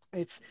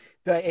 It's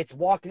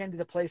walking into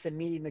the place and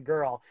meeting the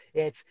girl.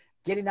 It's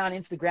getting on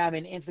Instagram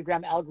and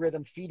Instagram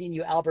algorithm feeding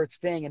you Albert's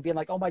thing and being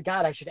like, oh my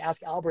God, I should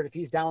ask Albert if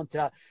he's down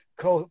to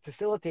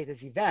co-facilitate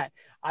this event.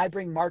 I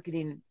bring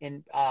marketing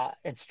and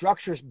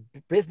structures,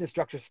 business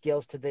structure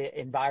skills to the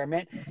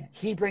environment.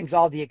 He brings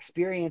all the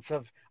experience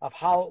of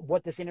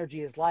what this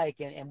energy is like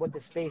and what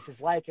this space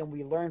is like. And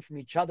we learn from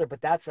each other,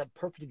 but that's a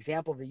perfect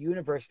example of the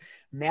universe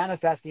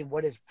manifesting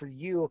what is for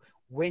you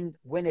when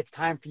it's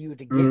time for you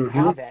to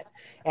have it.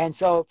 And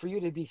so for you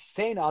to be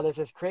saying all this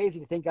is crazy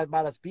to think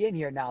about us being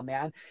here now,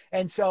 man.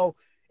 And so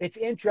it's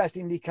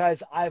interesting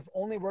because I've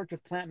only worked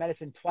with plant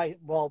medicine twice,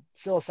 well,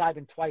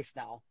 psilocybin twice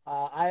now.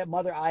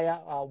 Mother Aya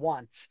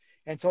once.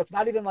 And so it's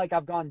not even like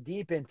I've gone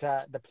deep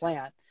into the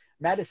plant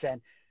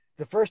medicine.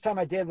 The first time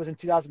I did was in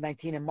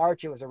 2019 in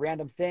March. It was a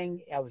random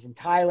thing. I was in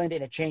Thailand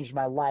and it changed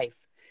my life.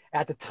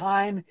 At the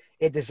time,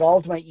 it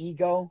dissolved my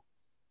ego.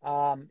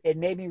 It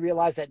made me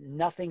realize that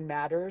nothing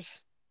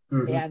matters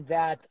and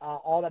that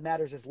all that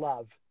matters is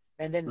love.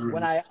 And then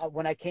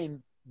when I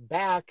came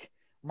back,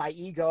 my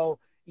ego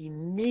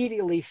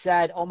immediately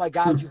said, oh my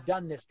God, you've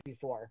done this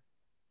before.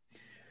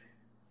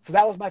 So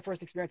that was my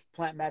first experience with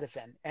plant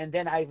medicine. And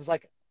then I was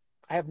like,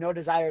 I have no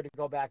desire to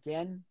go back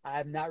in.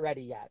 I'm not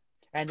ready yet.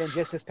 And then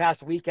just this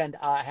past weekend,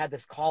 I had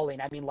this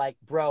calling. I mean, like,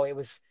 bro, it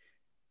was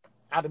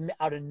out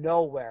of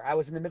nowhere. I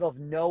was in the middle of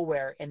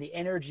nowhere, and the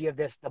energy of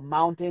the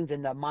mountains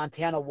and the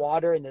Montana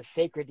water and the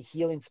sacred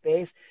healing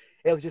space,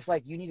 it was just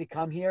like, you need to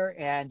come here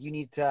and you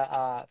need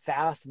to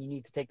fast and you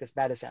need to take this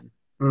medicine.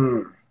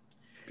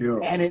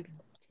 Beautiful. And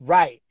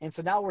right. And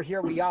so now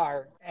we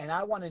are, and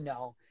I want to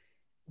know,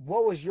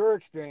 what was your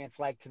experience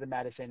like to the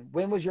medicine?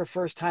 When was your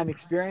first time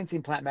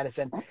experiencing plant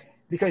medicine?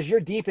 Because you're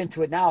deep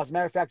into it now. As a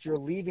matter of fact, you're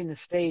leaving the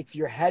States,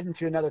 you're heading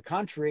to another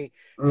country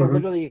to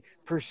literally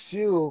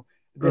pursue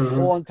this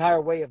whole entire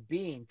way of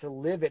being, to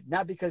live it,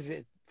 not because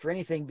for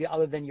anything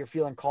other than you're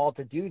feeling called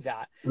to do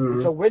that.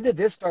 And so when did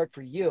this start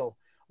for you?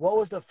 What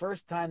was the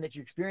first time that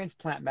you experienced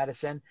plant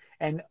medicine?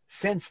 And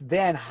since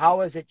then,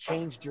 how has it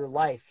changed your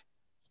life?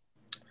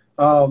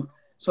 So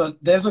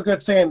there's a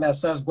good saying that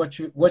says what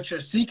you're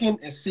seeking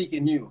is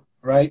seeking you,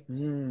 right?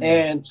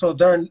 And so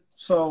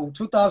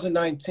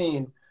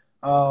 2019,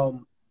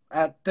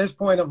 at this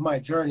point of my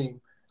journey,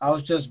 I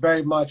was just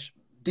very much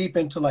deep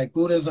into like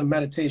Buddhism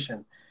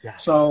meditation.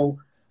 Yes. So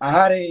I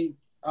had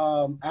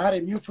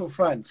a mutual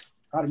friend.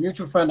 I had a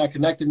mutual friend that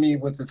connected me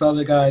with this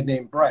other guy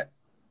named Brett.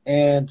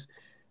 And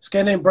this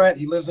guy named Brett,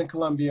 he lives in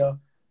Colombia,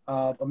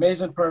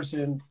 amazing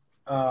person.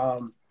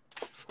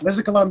 Lives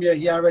in Colombia.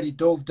 He already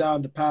dove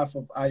down the path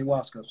of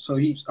ayahuasca. So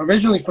he's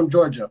originally from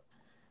Georgia.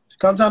 He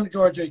comes down to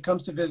Georgia. He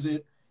comes to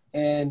visit.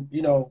 And,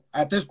 you know,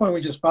 at this point,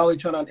 we just follow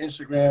each other on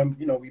Instagram.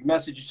 You know, we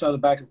message each other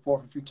back and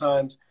forth a few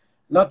times.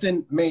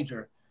 Nothing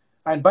major.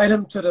 I invite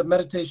him to the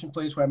meditation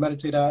place where I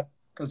meditate at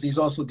because he's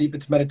also deep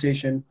into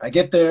meditation. I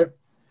get there.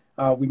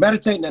 We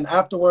meditate. And then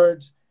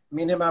afterwards,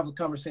 Me and him have a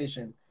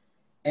conversation,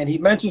 and he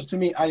mentions to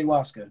me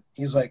ayahuasca.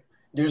 He's like,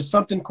 there's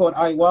something called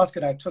ayahuasca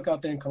that I took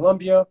out there in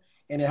Colombia,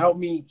 and it helped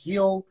me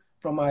heal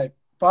from my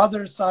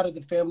father's side of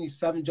the family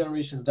 7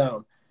 generations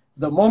down.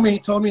 The moment he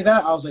told me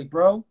that, I was like,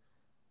 bro,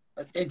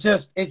 it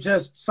just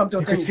something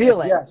You within could me said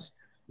feel it. yes.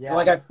 And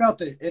like Yeah. I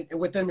felt it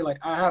within me, like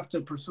I have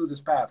to pursue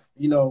this path,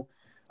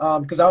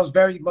 because I was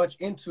very much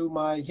into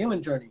my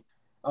healing journey.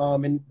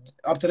 And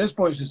up to this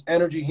point, it's just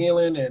energy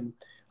healing and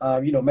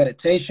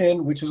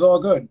meditation, which is all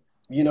good.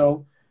 You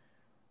know,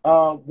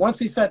 once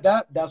he said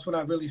that, that's when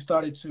I really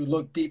started to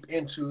look deep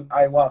into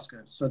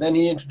ayahuasca. So then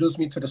he introduced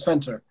me to the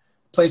center,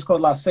 a place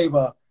called La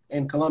Ceiba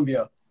in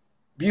Colombia.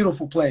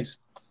 Beautiful place.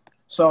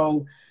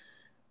 So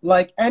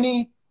like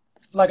any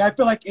I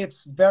feel like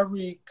it's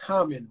very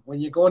common when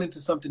you're going into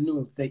something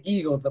new. The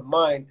ego, the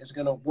mind is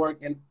gonna work,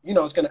 and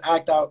it's gonna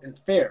act out in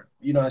fear.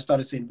 I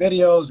started seeing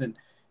videos and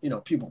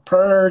people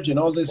purge and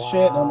all this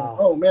shit, and I'm like, Wow.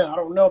 oh man, I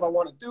don't know if I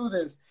want to do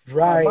this.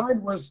 My Right.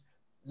 mind was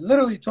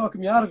literally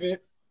talking me out of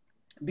it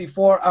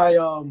before I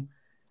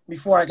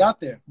got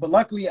there. But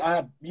luckily, I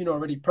had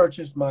already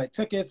purchased my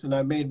tickets and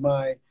I made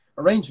my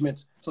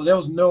arrangements, so there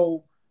was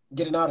no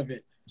getting out of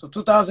it. So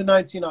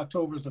 2019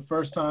 October is the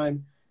first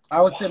time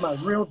I would say my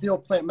real deal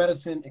plant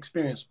medicine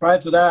experience. Prior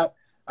to that,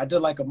 I did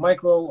like a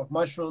micro of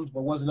mushrooms,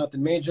 but wasn't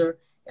nothing major,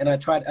 and I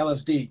tried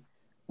LSD,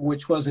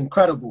 which was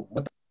incredible.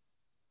 But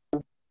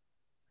the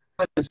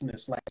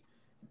business, like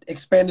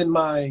expanding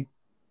my,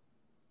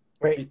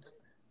 Wait,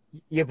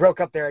 you broke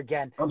up there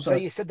again. I'm So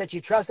sorry. you said that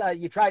you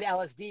tried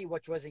LSD,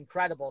 which was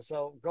incredible.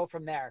 So go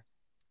from there.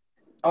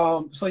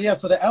 So yeah,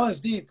 so the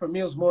LSD for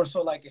me was more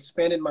so like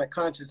expanding my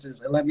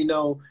consciousness and let me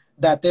know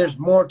that there's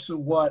more to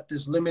what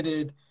this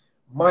limited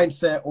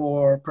mindset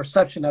or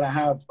perception that I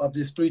have of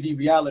this 3D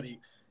reality.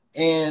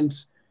 And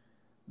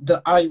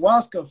the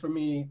ayahuasca for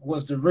me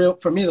was the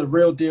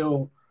real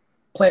deal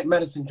plant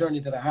medicine journey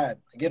that I had.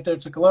 I get there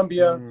to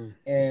Colombia, Mm,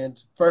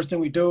 and first thing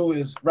we do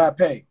is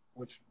rapé,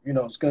 which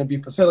is going to be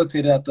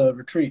facilitated at the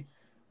retreat,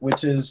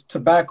 which is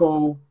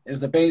tobacco is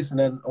the base, and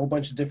then a whole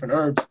bunch of different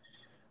herbs.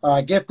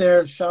 I get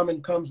there,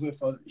 Shaman comes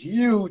with a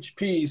huge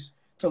piece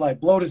to like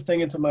blow this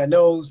thing into my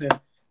nose, and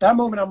that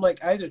moment I'm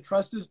like, I either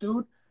trust this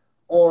dude,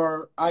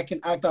 or I can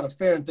act out of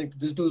fear and think that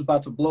this dude's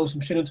about to blow some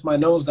shit into my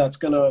nose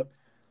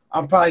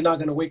I'm probably not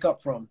gonna wake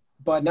up from.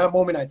 But in that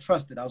moment, I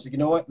trusted. I was like, you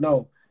know what?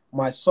 No,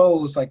 my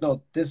soul is like,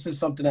 no, this is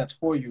something that's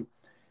for you.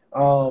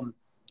 Um,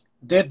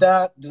 did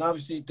that, then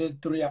obviously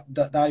did the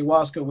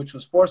ayahuasca, which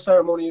was 4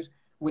 ceremonies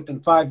within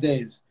 5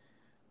 days.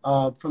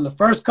 From the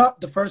first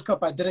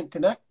cup I didn't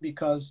connect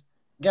because,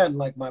 again,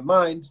 like my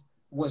mind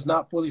was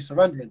not fully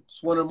surrendering.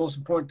 It's one of the most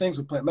important things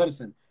with plant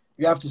medicine.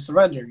 You have to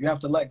surrender. You have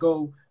to let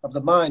go of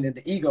the mind and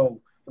the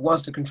ego. It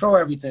wants to control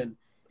everything.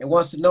 It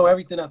wants to know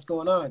everything that's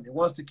going on. It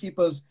wants to keep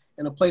us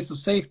in a place of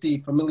safety,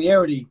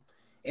 familiarity.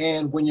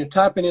 And when you're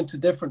tapping into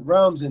different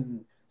realms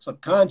and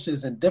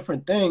subconscious and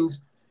different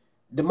things,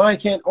 the mind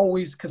can't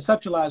always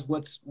conceptualize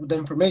what's the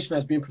information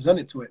that's being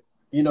presented to it.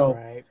 You know,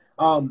 right.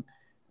 um,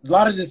 a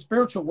lot of the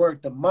spiritual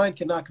work, the mind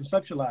cannot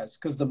conceptualize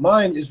because the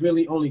mind is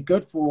really only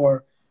good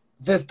for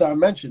this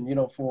dimension.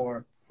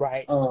 For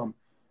Right. um,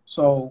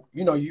 so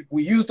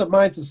we use the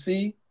mind to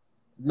see,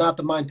 not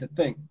the mind to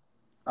think.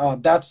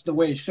 That's the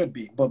way it should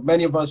be. But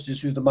many of us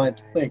just use the mind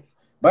to Right. think.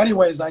 But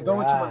anyways, I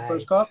go into my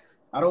first Right. cup.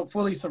 I don't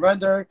fully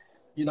surrender.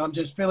 I'm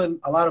just feeling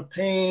a lot of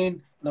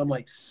pain, and I'm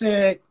like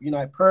sick.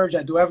 I purge.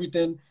 I do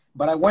everything.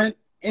 But I went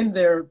in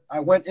there. I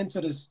went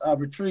into this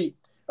retreat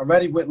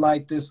already with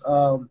like this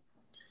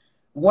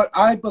what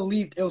I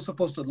believed it was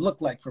supposed to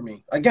look like for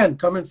me. Again,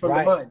 coming from the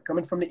Right. mind,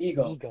 coming from the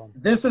ego. Ego.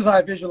 This is how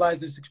I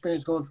visualized this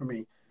experience going for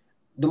me.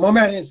 The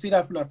moment I didn't see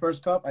that from that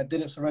first cup, I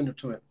didn't surrender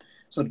to it.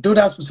 So the dude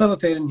that's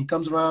facilitating, he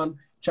comes around,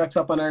 checks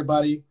up on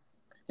everybody.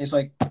 He's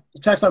like, he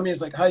checks on me.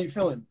 He's like, "How you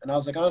feeling?" And I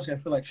was like, "Honestly, I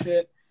feel like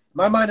shit." In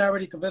my mind, I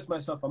already convinced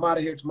myself I'm out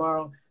of here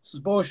tomorrow. This is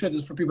bullshit.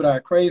 This is for people that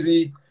are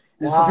crazy.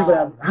 This is for people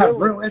that Wow. have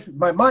real Really? issues.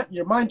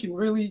 Your mind can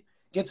really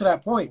get to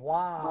that point.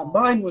 My Wow.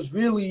 mind was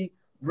really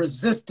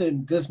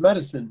resisting this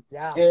medicine.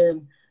 Yeah.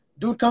 And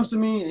dude comes to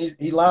me and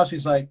he laughs.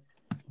 He's like,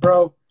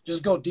 "Bro,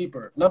 just go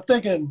deeper." And I'm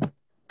thinking,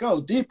 go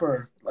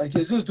deeper. Like,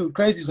 is this dude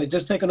crazy? He's like,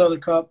 just take another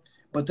cup,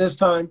 but this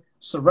time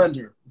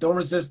surrender. Don't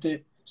resist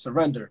it.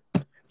 Surrender.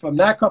 From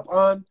that cup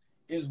on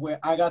is where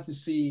I got to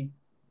see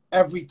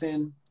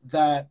everything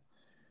that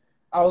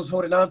I was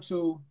holding on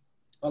to,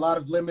 a lot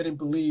of limiting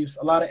beliefs,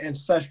 a lot of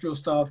ancestral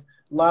stuff,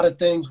 a lot of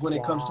things when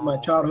it comes to my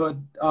Wow.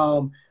 childhood.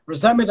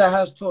 Resentment that I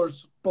has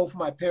towards both of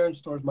my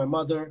parents, towards my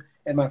mother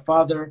and my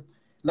father.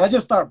 And I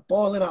just start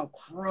bawling out,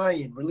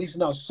 crying,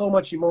 releasing out so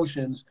much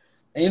emotions.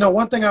 And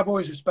one thing I've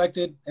always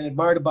respected and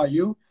admired about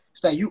you is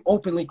that you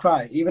openly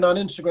cry, even on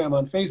Instagram,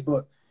 on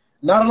Facebook.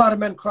 Not a lot of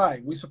men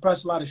cry. We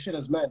suppress a lot of shit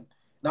as men.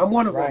 And I'm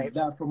one of them Right.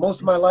 that for most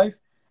of my life,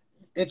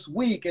 it's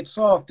weak, it's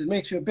soft, it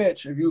makes you a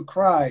bitch if you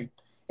cry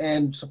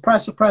and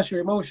suppress your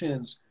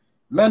emotions.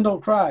 Men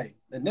don't cry.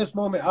 In this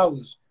moment, I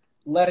was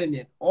letting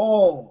it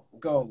all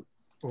go.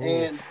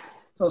 And Oof.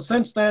 so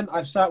since then,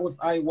 I've sat with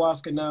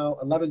ayahuasca now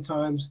 11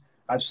 times.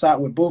 I've sat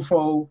with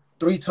Bufo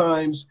 3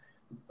 times.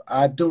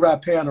 I do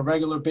rapé on a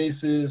regular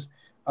basis.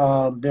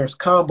 There's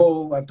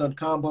combo. I've done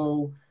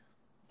combo.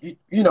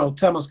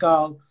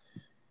 Temazcal.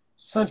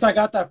 Since I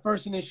got that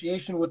first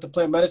initiation with the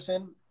plant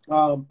medicine,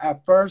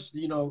 at first,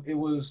 it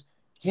was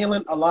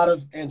healing a lot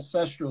of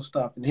ancestral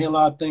stuff and healing a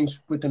lot of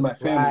things within my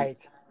family.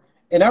 Right.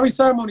 And every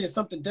ceremony is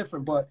something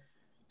different, but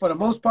for the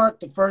most part,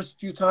 the first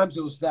few times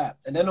it was that.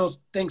 And then those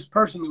things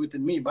personally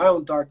within me, my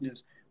own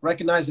darkness,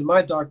 recognizing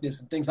my darkness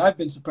and things I've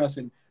been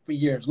suppressing for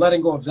years,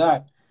 letting go of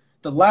that.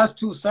 The last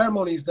two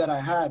ceremonies that I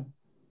had,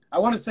 I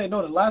want to say,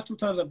 no, the last two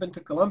times I've been to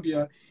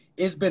Colombia,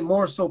 it's been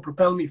more so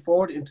propelling me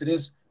forward into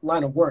this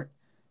line of work.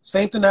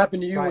 Same thing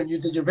happened to you when Right. you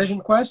did your vision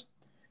quest.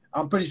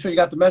 I'm pretty sure you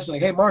got the message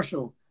like, hey,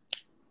 Marshal,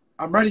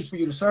 I'm ready for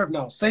you to serve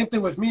now. Same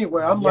thing with me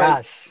where I'm like,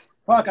 Yes.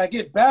 fuck, I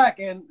get back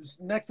and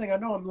next thing I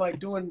know, I'm like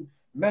doing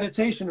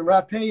meditation and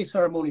rapé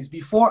ceremonies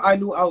before I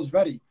knew I was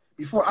ready,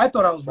 before I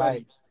thought I was Right.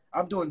 ready.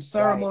 I'm doing Right.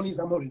 ceremonies.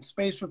 I'm holding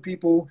space for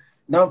people.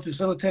 Now I'm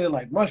facilitating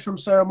like mushroom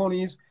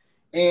ceremonies.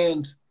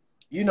 And,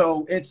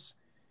 it's,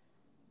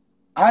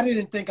 I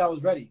didn't think I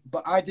was ready,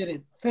 but I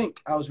didn't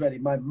think I was ready.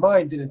 My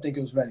mind didn't think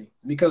it was ready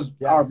because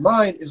Yeah. our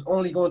mind is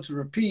only going to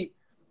repeat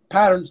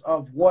patterns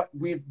of what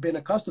we've been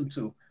accustomed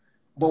to.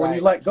 But when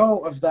you Right. let go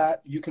of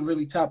that, you can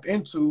really tap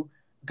into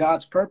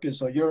God's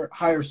purpose or your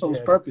higher soul's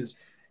Dude. purpose,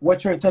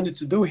 what you're intended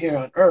to do here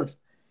on earth.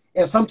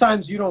 And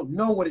sometimes you don't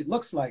know what it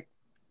looks like.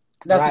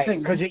 That's the Right. thing.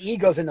 Because your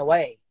ego's in the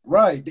way.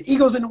 Right. The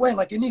ego's in the way.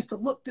 Like it needs to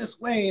look this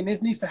way and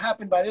it needs to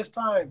happen by this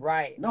time.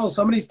 Right. No,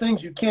 some of these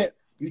things you can't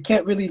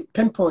really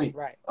pinpoint.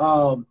 Right.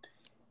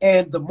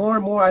 And the more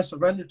and more I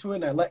surrender to it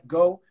and I let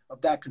go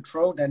of that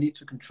control, that need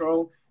to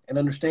control and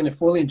understand it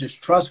fully and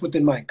just trust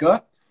within my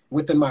gut,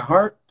 within my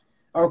heart.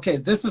 Okay,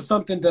 this is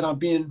something that I'm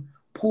being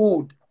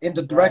pulled in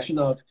the Right. direction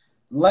of.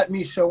 Let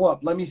me show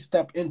up. Let me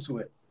step into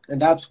it.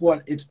 And that's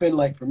what it's been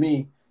like for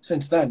me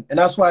since then. And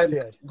that's why I'm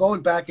Dude.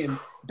 going back and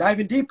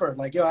diving deeper.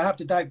 Like, I have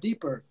to dive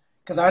deeper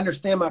because I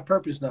understand my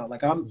purpose now.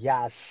 Like, I'm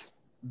Yes.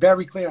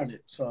 very clear on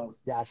it. So,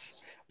 Yes.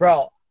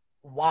 Bro,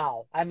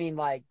 wow. I mean,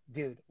 like,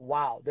 dude,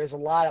 wow. There's a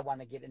lot I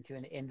want to get into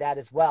in that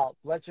as well.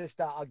 Let's just,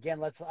 again,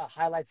 let's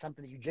highlight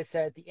something that you just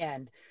said at the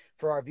end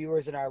for our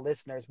viewers and our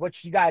listeners.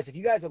 Which you guys, if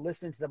you guys are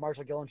listening to the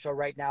Marshall Gillen Show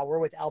right now, we're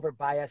with Albert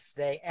Baez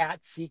today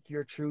at Seek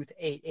Your Truth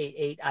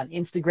 888 on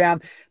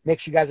Instagram. Make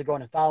sure you guys are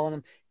going and following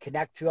him,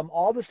 connect to him.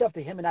 All the stuff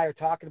that him and I are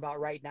talking about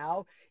right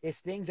now is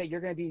things that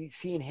you're going to be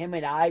seeing him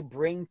and I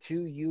bring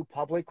to you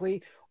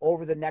publicly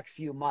over the next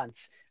few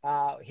months.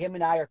 Him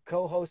and I are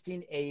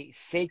co-hosting a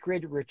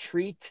sacred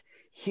retreat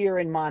here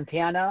in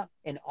Montana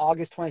in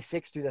August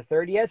 26th through the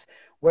 30th,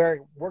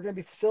 where we're going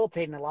to be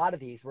facilitating a lot of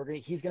these.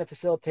 He's going to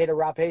facilitate a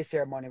rapé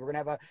ceremony. We're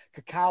going to have a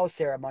cacao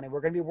ceremony.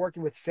 We're going to be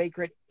working with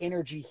sacred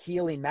energy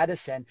healing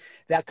medicine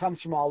that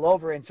comes from all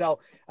over. And so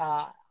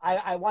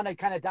I want to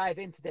kind of dive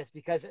into this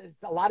because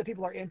a lot of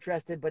people are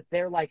interested, but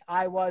they're like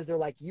they're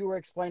like you were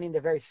explaining,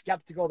 they're very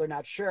skeptical. They're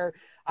not sure.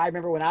 I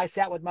remember when I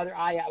sat with Mother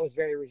Aya, I was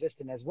very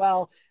resistant as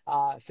well.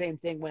 Same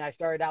thing when I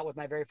started out with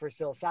my very first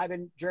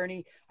psilocybin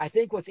journey. I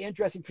think what's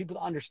interesting for people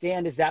to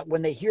understand is that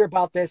when they hear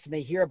about this and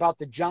they hear about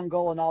the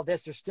jungle and all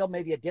this, there's still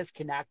maybe a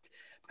disconnect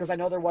because I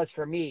know there was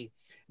for me.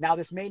 Now,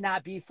 this may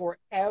not be for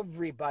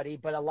everybody,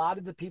 but a lot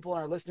of the people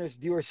and our listeners,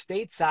 viewers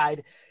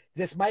stateside,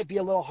 this might be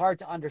a little hard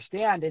to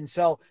understand. And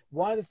so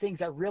one of the things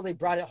that really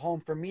brought it home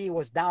for me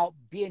was now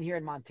being here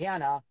in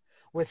Montana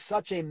with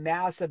such a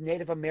massive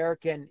Native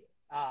American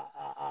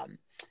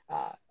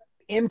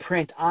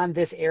imprint on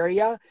this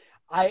area.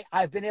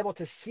 I've been able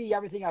to see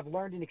everything I've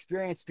learned and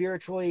experienced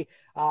spiritually,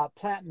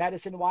 plant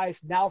medicine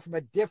wise, now from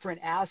a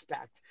different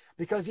aspect.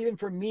 Because even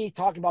for me,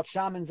 talking about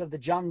shamans of the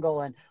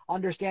jungle and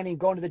understanding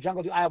going to the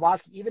jungle to do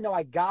ayahuasca, even though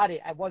I got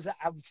it, there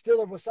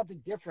was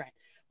something different.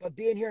 But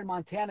being here in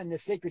Montana in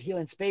this sacred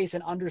healing space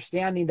and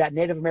understanding that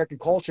Native American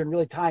culture and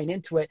really tying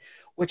into it,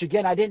 which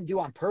again, I didn't do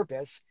on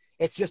purpose.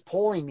 It's just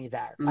pulling me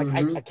there.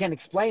 mm-hmm. I can't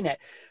explain it.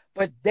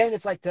 But then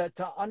it's like to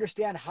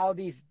understand how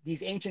these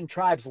ancient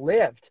tribes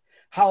lived,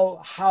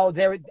 how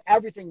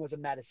everything was a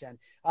medicine.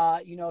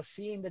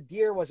 Seeing the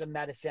deer was a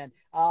medicine.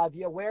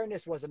 The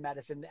awareness was a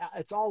medicine.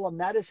 It's all a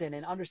medicine,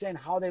 and understand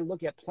how they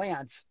look at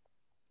plants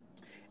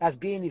as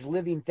being these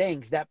living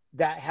things that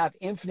have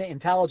infinite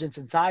intelligence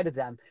inside of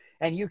them.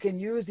 And you can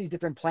use these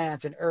different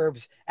plants and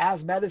herbs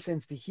as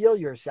medicines to heal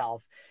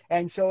yourself.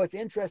 And so it's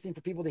interesting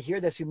for people to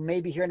hear this who may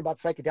be hearing about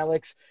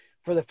psychedelics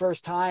for the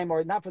first time,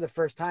 or not for the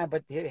first time,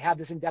 but have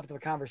this in depth of a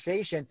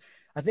conversation.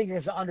 I think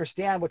is to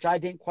understand, which I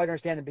didn't quite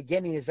understand in the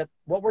beginning, is that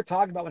what we're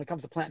talking about when it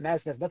comes to plant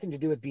medicine has nothing to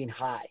do with being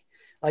high.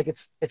 Like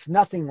it's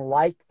nothing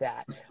like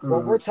that.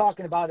 What we're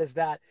talking about is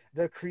that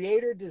the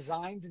creator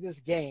designed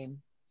this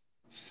game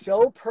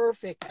so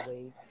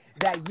perfectly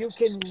that you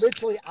can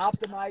literally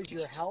optimize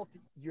your health,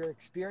 your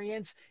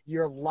experience,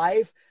 your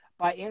life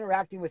by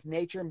interacting with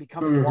nature and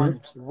becoming Mm-hmm.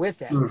 one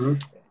with it. Mm-hmm.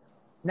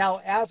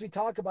 Now, as we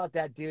talk about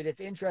that, dude, it's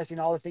interesting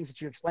all the things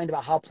that you explained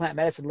about how plant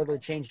medicine literally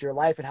changed your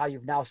life and how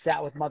you've now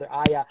sat with Mother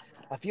Aya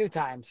a few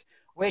times,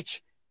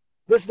 which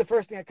this is the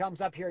first thing that comes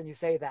up here and you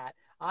say that.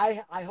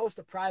 I host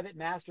a private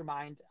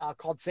mastermind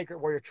called Sacred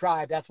Warrior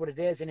Tribe. That's what it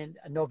is. And in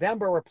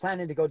November, we're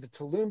planning to go to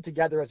Tulum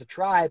together as a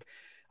tribe,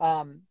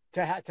 to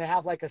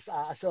have like a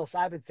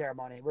psilocybin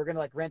ceremony. We're gonna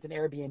like rent an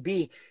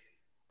Airbnb.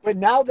 But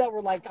now that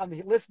we're like, I'm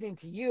listening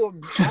to you,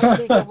 I'm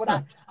thinking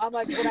I'm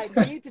like, what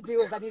I need to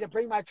do is I need to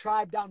bring my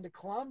tribe down to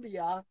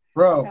Colombia,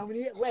 Bro. and we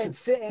need and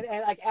sit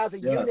and like as a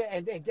unit,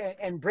 Yes.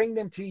 and bring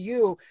them to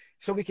you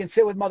so we can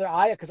sit with Mother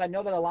Aya, because I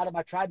know that a lot of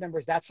my tribe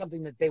members, that's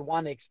something that they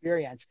want to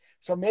experience.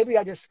 So maybe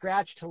I just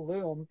scratched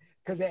Tulum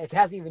because it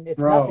hasn't even, it's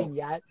Bro. nothing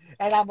yet.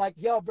 And I'm like,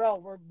 yo, bro,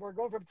 we're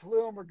going from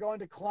Tulum, we're going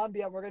to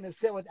Colombia, we're going to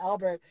sit with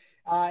Albert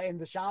and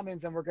the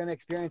shamans, and we're going to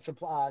experience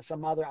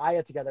some other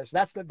Aya together.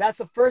 So that's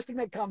the first thing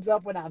that comes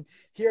up when I'm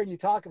hearing you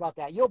talk about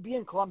that. You'll be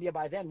in Colombia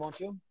by then, won't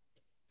you?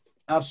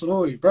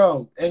 Absolutely,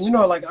 bro. And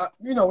like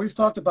we've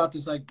talked about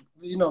this, like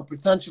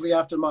potentially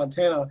after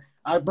Montana,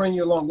 I bring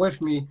you along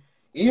with me.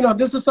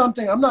 This is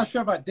something I'm not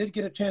sure if I did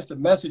get a chance to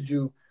message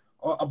you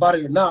about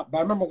it or not. But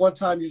I remember one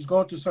time you was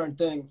going through certain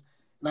things,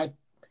 and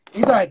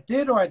either I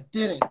did or I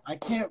didn't. I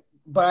can't,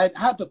 but I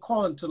had to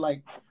call him to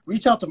like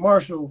reach out to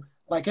Marshall,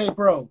 like, hey,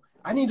 bro,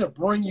 I need to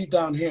bring you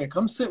down here.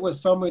 Come sit with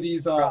some of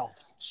these Bro,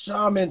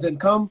 shamans and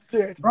come,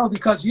 dude, bro,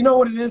 because you know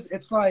what it is.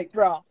 It's like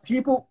bro.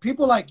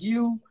 people like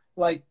you,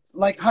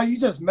 like how you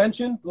just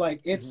mentioned,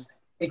 like Mhm.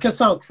 it could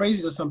sound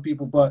crazy to some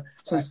people, but Right.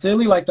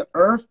 sincerely, like the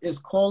earth is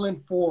calling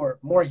for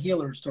more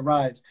healers to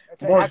rise,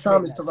 To more activate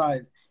shamans to this.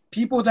 rise,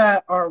 people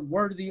that are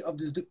worthy of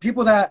this,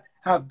 people that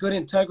have good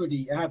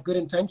integrity and have good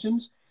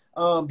intentions,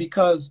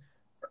 because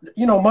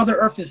Mother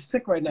Earth is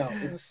sick right now.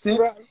 It's sick,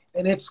 Bro,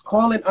 and it's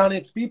calling on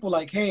its people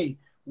like, hey,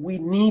 we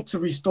need to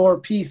restore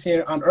peace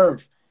here on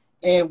Earth,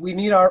 and we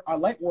need our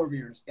light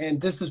warriors,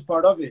 and this is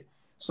part of it.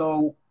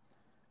 So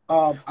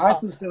I uh,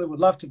 sincerely would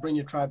love to bring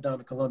your tribe down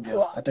to Colombia.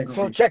 well, I think it would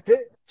so be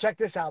check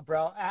this out,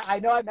 bro. I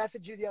know I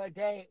messaged you the other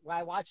day when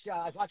I was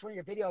watching one of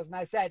your videos, and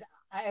I said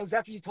it was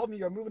after you told me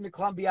you were moving to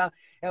Colombia.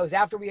 And it was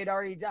after we had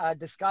already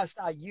discussed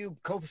you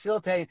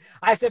co-facilitating.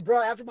 I said,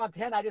 bro, after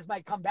Montana, I just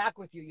might come back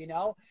with you.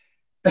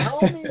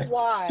 Tell me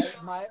why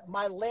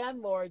my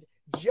landlord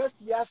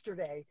just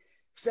yesterday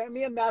sent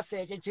me a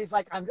message, and she's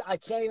like, I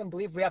can't even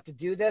believe we have to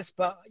do this,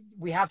 but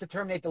we have to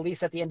terminate the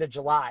lease at the end of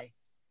July.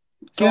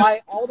 So get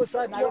I all of a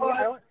sudden I what?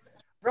 don't,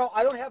 bro,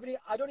 I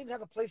don't even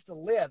have a place to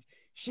live.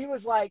 She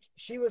was like,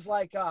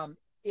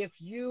 if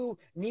you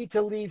need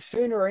to leave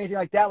sooner or anything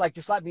like that, like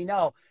just let me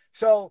know.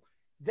 So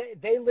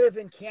they live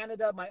in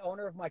Canada, my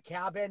owner of my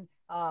cabin,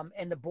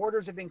 and the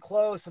borders have been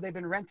closed, so they've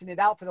been renting it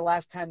out for the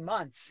last 10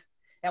 months.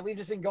 And we've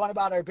just been going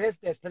about our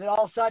business. But then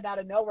all of a sudden, out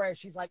of nowhere,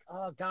 she's like,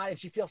 oh God, and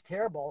she feels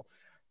terrible.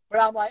 But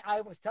I'm like,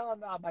 I was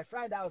telling my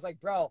friend, I was like,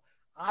 bro,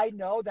 I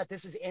know that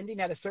this is ending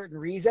at a certain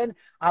reason.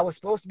 I was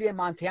supposed to be in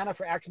Montana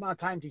for X amount of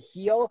time to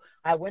heal.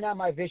 I went on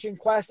my vision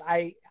quest.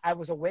 I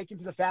was awakened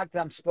to the fact that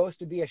I'm supposed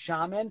to be a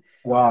shaman.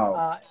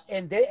 Wow.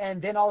 And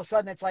then all of a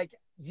sudden it's like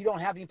you don't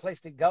have any place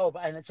to go.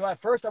 And so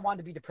at first I wanted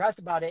to be depressed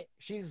about it.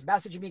 She's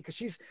messaging me because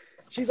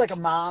she's like a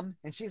mom,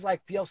 and she's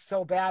like feels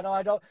so bad.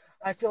 Oh,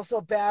 I feel so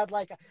bad.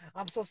 Like,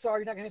 I'm so sorry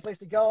you're not getting any place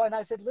to go. And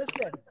I said,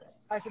 listen,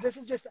 I said, this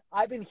is just,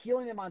 I've been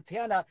healing in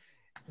Montana.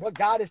 What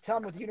God is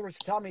telling me, what the universe is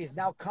telling me is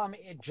now come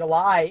in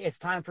July, it's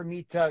time for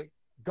me to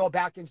go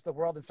back into the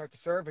world and start to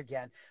serve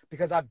again,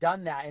 because I've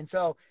done that. And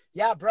so,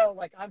 yeah, bro,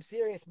 like I'm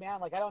serious, man.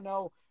 Like, I don't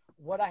know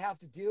what I have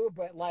to do,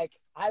 but like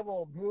I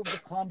will move to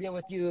Colombia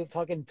with you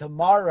fucking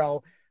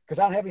tomorrow, because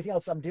I don't have anything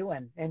else I'm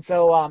doing. And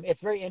so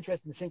it's very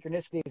interesting, the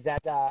synchronicities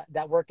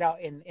that work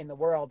out in the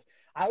world.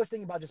 I was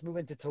thinking about just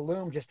moving to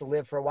Tulum just to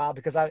live for a while,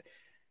 because I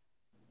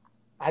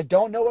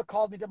don't know what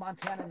called me to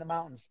Montana in the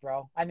mountains,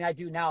 bro. I mean, I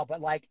do now, but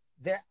like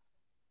there,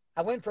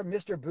 I went from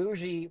Mr.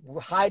 Bougie,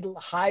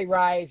 high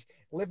rise,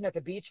 living at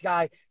the beach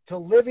guy, to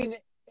living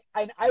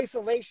in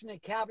isolation in a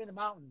cabin in the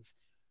mountains.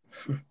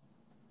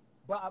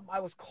 But I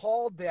was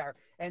called there,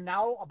 and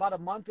now about a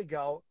month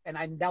ago, and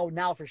I know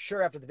now for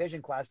sure after the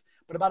Vision Quest,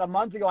 but about a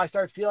month ago, I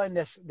started feeling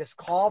this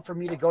call for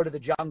me to go to the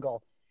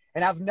jungle,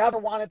 and I've never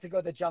wanted to go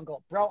to the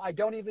jungle, bro. I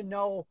don't even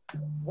know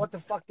what the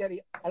fuck I don't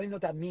even know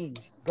what that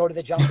means. Go to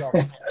the jungle.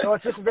 So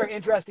it's just a very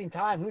interesting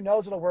time. Who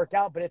knows what'll work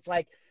out? But it's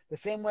like the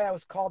same way I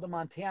was called to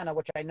Montana,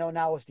 which I know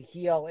now is to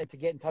heal and to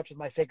get in touch with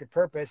my sacred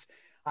purpose.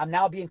 I'm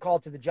now being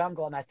called to the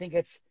jungle, and I think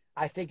it's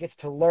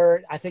to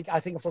learn. I think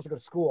I'm supposed to go to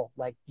school.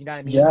 Like, you know what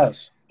I mean?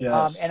 Yes.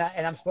 Yes. And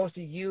I'm supposed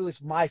to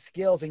use my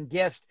skills and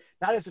gifts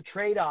not as a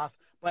trade off,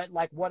 but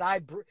like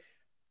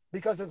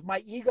because if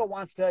my ego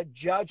wants to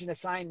judge and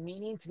assign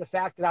meaning to the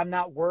fact that I'm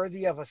not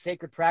worthy of a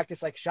sacred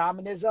practice like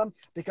shamanism,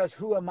 because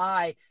who am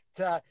I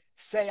to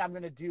say I'm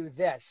going to do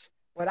this?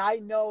 But I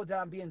know that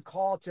I'm being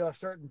called to a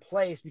certain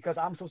place because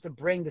I'm supposed to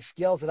bring the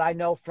skills that I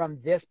know from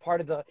this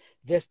part of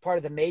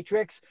the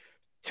matrix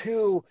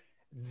to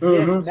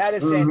this Mm-hmm.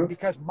 medicine, Mm-hmm.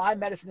 because my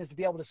medicine is to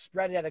be able to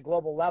spread it at a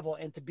global level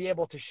and to be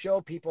able to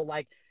show people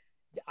like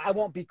I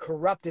won't be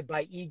corrupted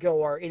by ego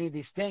or any of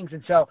these things.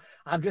 And so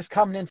I'm just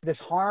coming into this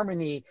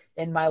harmony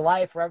in my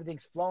life where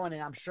everything's flowing.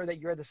 And I'm sure that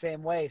you're the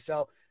same way.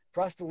 So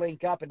for us to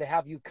link up and to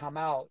have you come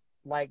out,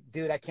 like,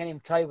 dude, I can't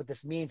even tell you what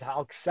this means, how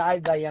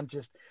excited I am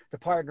just to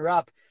partner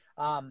up.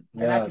 And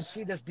I can Yes.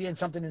 see this being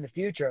something in the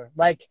future.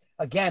 Like,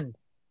 again,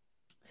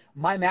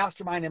 my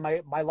mastermind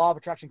and my law of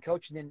attraction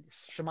coaching and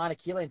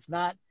shamanic healing, it's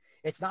not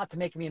to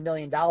make me $1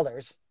 million.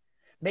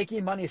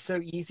 Making money is so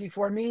easy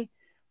for me,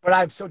 but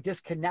I'm so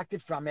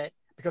disconnected from it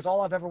because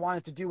all I've ever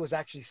wanted to do was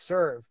actually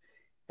serve.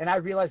 And I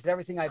realized that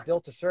everything I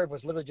built to serve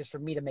was literally just for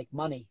me to make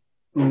money.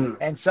 Mm.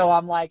 And so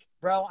I'm like,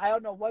 bro, I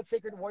don't know what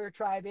Sacred Warrior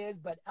Tribe is,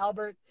 but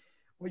Albert,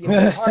 will you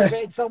be part of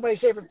it in some way,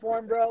 shape, or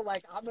form, bro?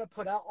 Like, I'm going to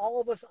put out all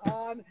of us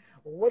on.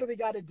 What do we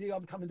got to do?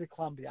 I'm coming to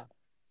Columbia.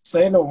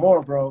 Say no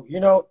more, bro. You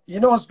know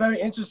what's very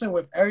interesting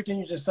with everything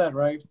you just said,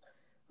 right?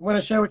 I'm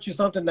gonna share with you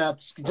something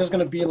that's just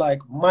gonna be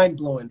like mind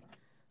blowing.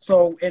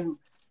 So in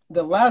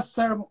the last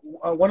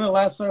one of the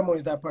last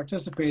ceremonies that I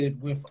participated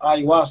with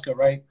ayahuasca,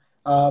 right?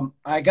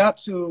 I got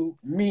to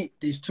meet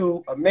these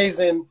two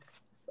amazing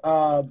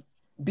uh,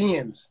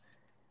 beings,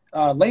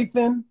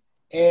 Lathan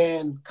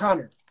and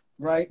Connor,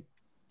 right?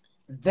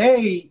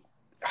 They,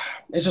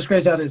 it's just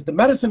crazy how it is. The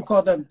medicine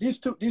called them, these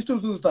two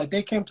dudes, like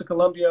they came to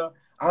Colombia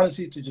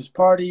honestly to just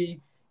party,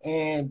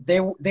 and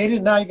they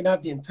did not even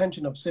have the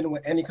intention of sitting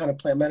with any kind of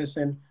plant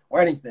medicine or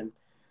anything.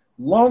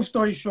 Long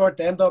story short,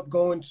 they end up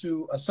going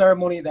to a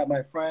ceremony that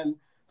my friend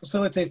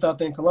facilitates out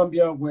there in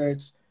Colombia, where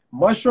it's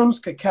mushrooms,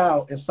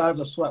 cacao inside of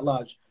the sweat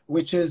lodge,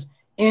 which is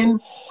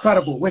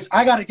incredible. Which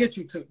I got to get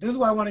you to. This is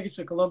why I want to get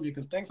you to Colombia,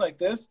 because things like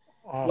this,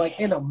 Oh, like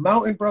in a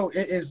mountain, bro,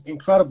 it is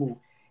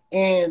incredible.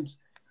 And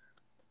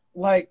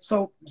like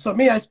so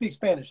me, I speak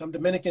Spanish. I'm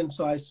Dominican,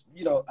 so I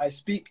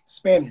speak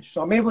Spanish,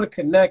 so I'm able to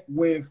connect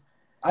with,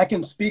 I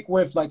can speak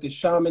with like the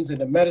shamans and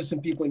the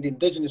medicine people and the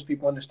indigenous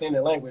people, understand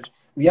their language.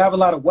 We have a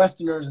lot of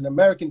Westerners and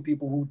American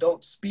people who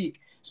don't speak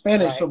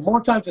Spanish, so right.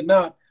 more times than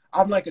not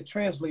I'm like a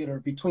translator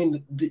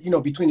between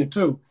between the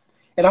two.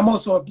 And I'm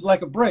also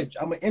like a bridge.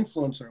 I'm an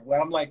influencer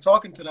where I'm like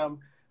talking to them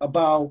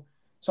about,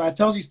 so I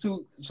tell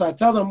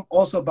them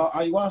also about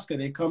ayahuasca.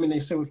 They come and they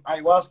sit with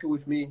ayahuasca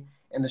with me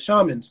and the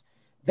shamans.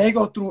 They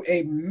go through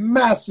a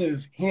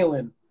massive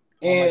healing.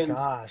 Oh my And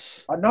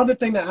gosh. another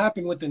thing that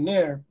happened within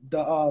there,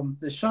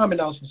 the shaman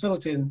I was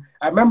facilitating,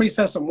 I remember he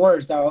said some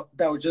words that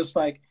were just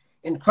like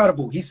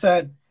incredible. He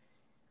said,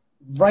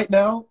 right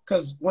now,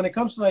 because when it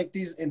comes to like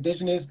these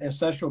indigenous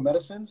ancestral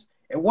medicines,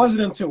 it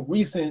wasn't until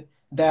recent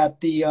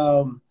that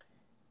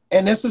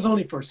and this is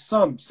only for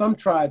some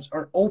tribes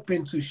are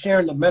open to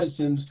sharing the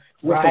medicines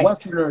with the Right.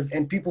 Westerners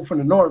and people from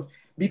the North,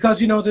 because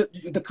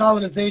the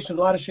colonization,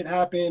 a lot of shit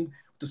happened,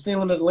 the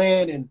stealing of the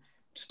land, and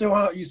still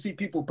out you see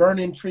people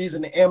burning trees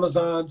in the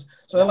Amazons.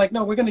 So they're Yeah. like,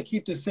 no, we're going to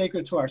keep this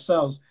sacred to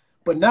ourselves.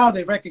 But now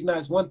they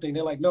recognize one thing.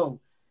 They're like, no,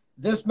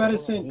 this The world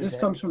medicine, needs this it.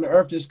 comes from the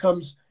earth. This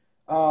comes.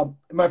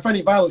 My friend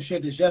Ivalo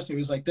shared this yesterday.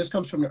 He was like, this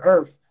comes from the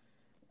earth.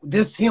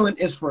 This healing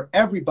is for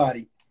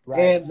everybody. Right.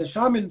 And the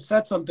shaman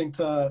said something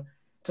to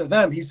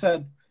them. He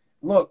said,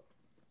 look,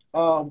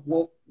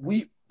 well,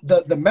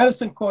 the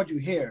medicine called you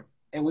here,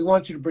 and we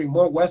want you to bring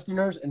more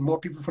Westerners and more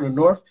people from the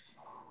North.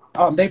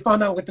 They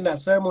found out within that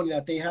ceremony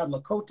that they had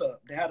Lakota.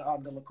 They had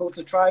the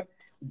Lakota tribe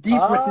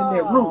deep within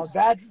their Oh, roots,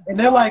 that's and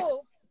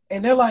dope.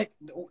 they're like,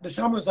 the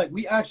shaman was like,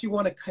 we actually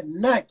want to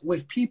connect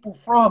with people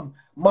from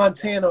Yeah.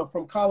 Montana,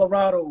 from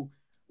Colorado,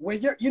 where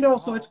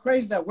so it's Wow.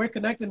 crazy that we're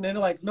connected. And they're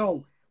like,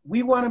 no,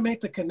 we want to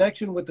make the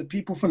connection with the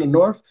people from the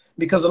North,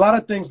 because a lot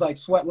of things like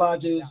sweat Yeah.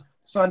 lodges, Yeah.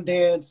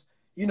 Sundance,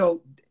 you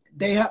know,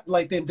 they have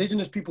like the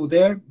indigenous people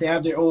there, they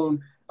have their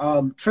own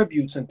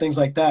tributes and things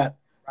like that.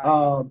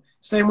 Right.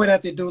 Same way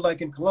that they do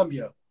like in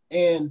Colombia.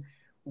 And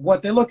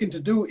what they're looking to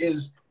do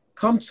is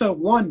come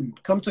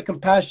to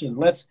compassion.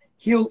 Let's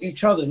heal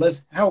each other.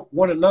 Let's help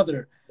one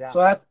another. Yeah. So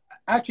that's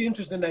actually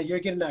interesting that you're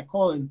getting that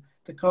calling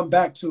to come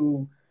back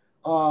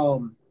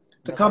um,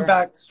 to come Learn.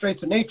 back straight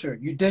to nature.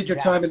 You did your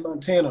Yeah. time in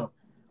Montana.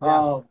 Yeah.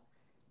 Uh,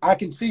 I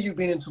can see you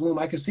being in Tulum.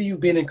 I can see you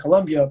being in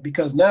Colombia,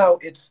 because now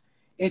it's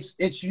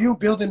you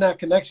building that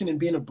connection and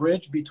being a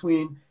bridge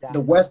between Yeah. the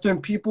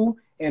Western people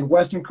and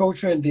Western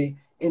culture and the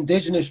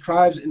indigenous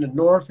tribes in the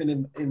North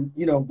and in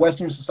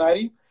Western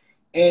society,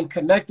 and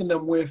connecting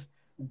them with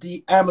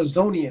the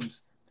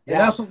Amazonians. And Yeah.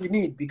 that's what we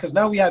need, because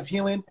now we have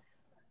healing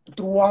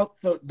throughout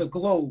the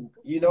globe,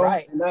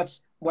 Right. and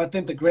that's what I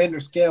think the grander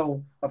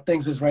scale of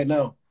things is right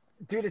now.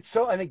 Dude, it's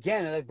so, and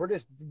again, like, we're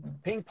just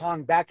ping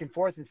pong back and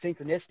forth in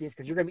synchronicities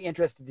because you're going to be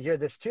interested to hear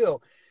this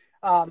too.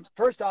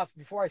 First off,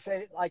 before I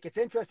say, like, it's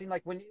interesting,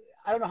 like,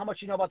 I don't know how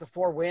much you know about the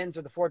four winds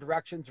or the four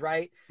directions,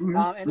 right? And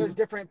Mm-hmm. there's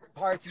different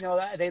parts,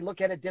 they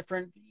look at it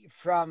different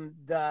from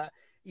the,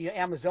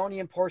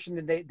 Amazonian portion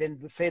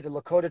than say the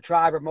Lakota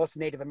tribe or most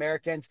Native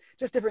Americans,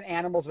 just different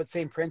animals with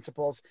same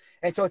principles.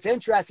 And so it's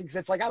interesting because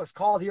it's like I was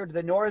called here to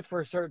the north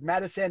for a certain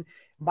medicine.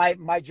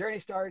 My journey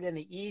started in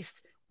the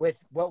east with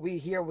what we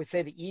here would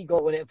say the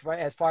eagle,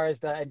 as far as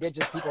the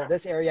indigenous people of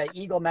this area,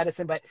 eagle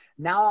medicine. But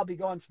now I'll be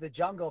going to the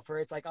jungle for,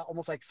 it's like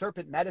almost like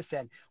serpent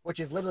medicine, which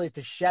is literally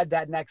to shed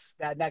that next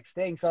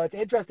thing. So it's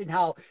interesting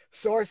how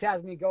Source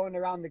has me going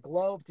around the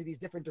globe to these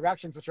different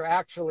directions, which are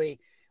actually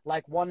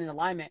like one in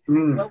alignment.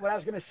 Mm. But what I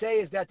was going to say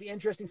is that the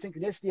interesting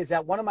synchronicity is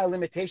that one of my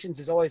limitations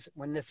is always,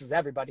 when this is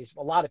everybody's,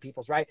 a lot of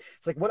people's, right?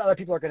 It's like what other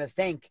people are going to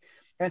think.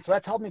 And so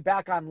that's held me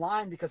back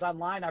online, because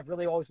online I've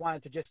really always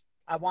wanted to just,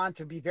 I want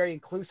to be very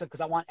inclusive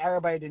because I want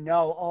everybody to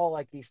know all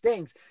like these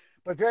things.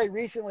 But very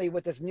recently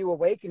with this new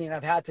awakening,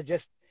 I've had to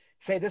just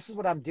say, this is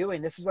what I'm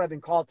doing. This is what I've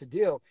been called to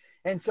do.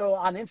 And so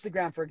on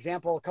Instagram, for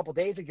example, a couple of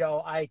days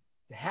ago, I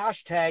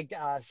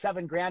hashtagged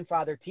 7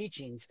 grandfather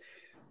teachings,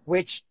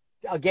 which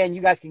again,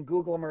 you guys can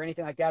Google them or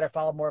anything like that, or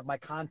follow more of my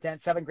content.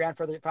 7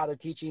 grandfather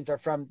teachings are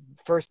from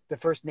the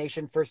First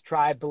Nation, first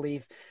tribe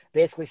belief.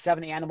 Basically,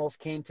 7 animals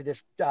came to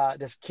this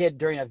kid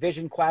during a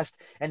vision quest,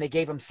 and they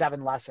gave him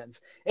 7 lessons.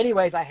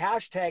 Anyways, I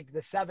hashtagged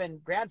the 7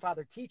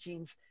 grandfather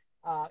teachings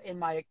in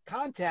my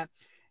content,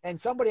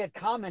 and somebody had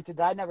commented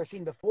that I'd never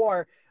seen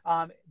before,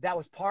 that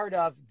was part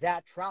of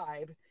that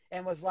tribe,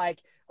 and was like,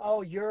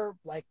 oh, you're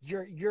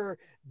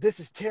this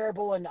is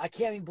terrible, and I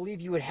can't even believe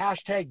you would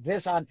hashtag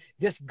this on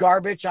this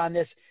garbage, on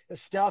this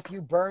stuff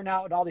you burn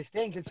out and all these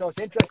things. And so it's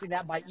interesting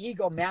that my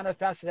ego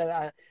manifested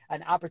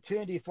an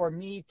opportunity for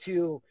me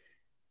to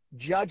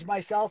judge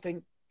myself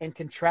and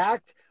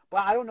contract.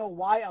 But I don't know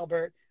why,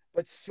 Albert,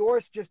 but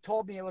Source just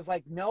told me, it was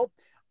like, nope,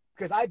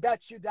 because I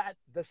bet you that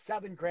the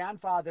 7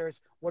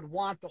 grandfathers would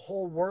want the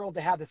whole world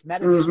to have this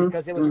medicine,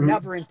 because it was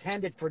never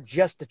intended for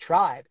just the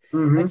tribe.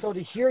 And so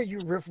to hear you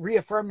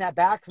reaffirm that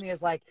back to me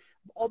is like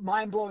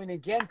mind blowing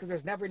again, because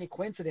there's never any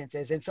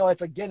coincidences. And so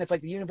it's like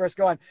the universe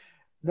going,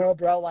 no,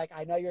 bro, like,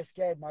 I know you're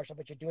scared, Marshall,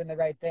 but you're doing the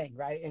right thing,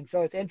 right? And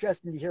so it's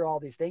interesting to hear all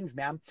these things,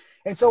 man.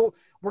 And so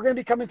we're going to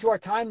be coming to our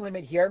time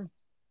limit here.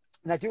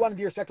 And I do want to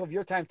be respectful of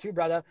your time too,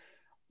 brother.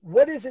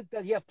 What is it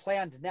that you have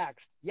planned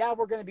next? Yeah,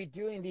 we're going to be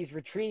doing these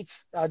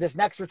retreats, this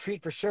next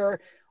retreat for sure.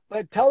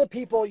 But tell the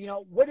people,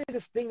 what is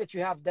this thing that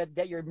you have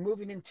that you're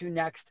moving into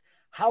next?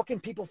 How can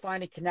people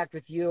find and connect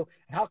with you?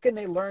 And how can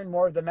they learn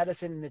more of the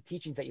medicine and the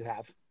teachings that you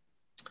have?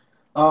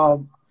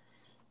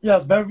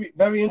 Yes, very,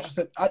 very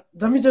interesting.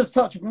 Let me just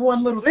touch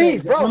one little thing,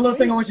 one little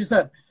thing on what you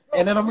said,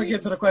 and then I'm going to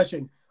get to the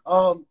question.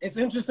 It's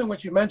interesting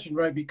what you mentioned,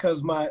 right?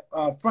 Because my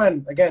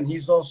friend, again,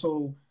 he's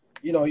also,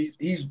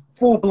 he's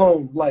full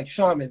blown like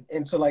shaman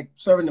into like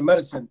serving the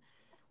medicine.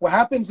 What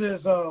happens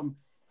is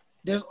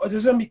there's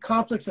going to be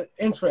conflicts of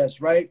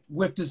interest, right,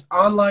 with this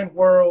online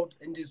world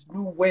and this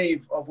new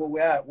wave of where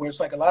we're at, where it's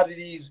like a lot of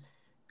these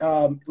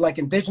like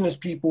indigenous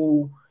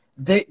people,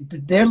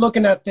 they're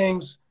looking at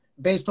things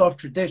based off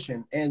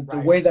tradition and the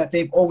way that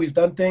they've always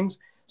done things.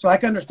 So I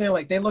can understand,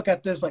 like, they look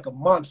at this like a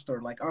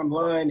monster, like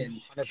online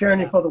and 100%. Sharing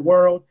it for the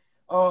world.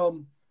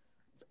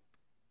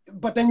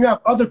 But then you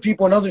have other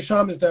people and other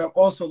shamans that are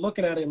also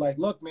looking at it like,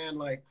 look, man,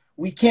 like,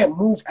 we can't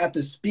move at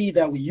the speed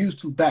that we used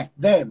to back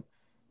then.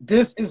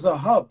 This is a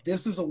hub.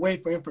 This is a way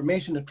for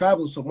information to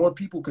travel so more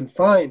people can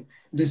find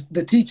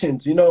the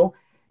teachings,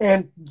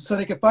 and so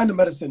they can find the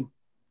medicine.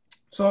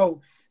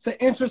 So it's an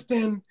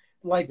interesting,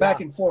 like, back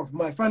and forth.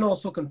 My friend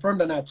also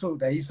confirmed on that too,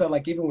 that he said,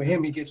 like, even with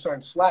him, he gets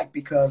certain slack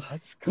because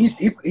cool.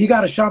 he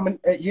got a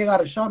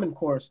shaman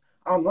course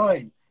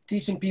online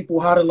teaching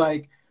people how to,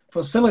 like,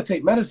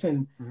 facilitate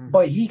medicine,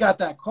 but he got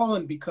that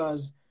calling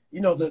because,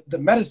 the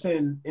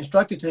medicine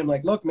instructed to him,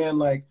 like, look, man,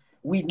 like,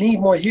 we need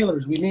more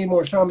healers, we need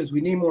more shamans,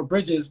 we need more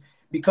bridges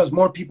because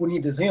more people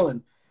need this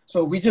healing.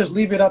 So we just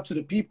leave it up to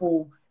the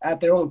people at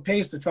their own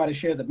pace to try to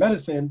share the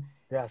medicine.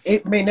 Yes.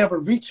 It may never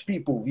reach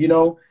people,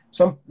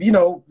 some,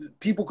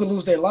 people can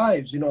lose their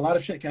lives, a lot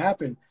of shit can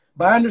happen.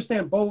 But I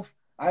understand both.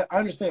 I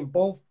understand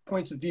both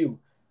points of view.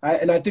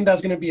 And I think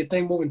that's going to be a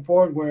thing moving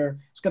forward, where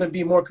it's going to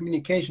be more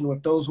communication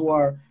with those who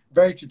are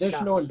very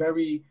traditional and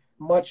very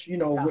much,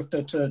 with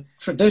the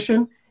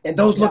tradition, and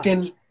those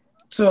looking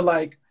to,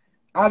 like,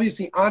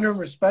 obviously honor and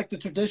respect the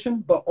tradition,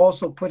 but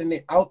also putting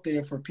it out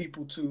there for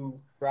people to,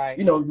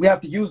 we have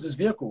to use this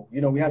vehicle,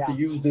 we have to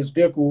use this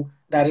vehicle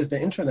that is the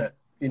internet,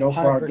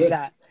 for our good.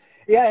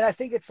 Yeah, and I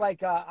think it's like,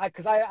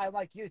 because I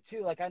like you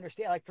too. Like, I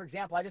understand. Like, for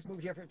example, I just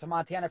moved here to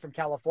Montana from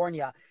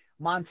California.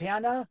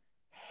 Montana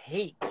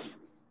hates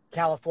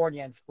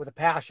Californians with a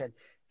passion.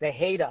 They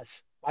hate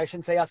us. I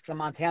shouldn't say us because I'm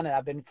Montana.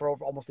 I've been for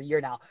over almost a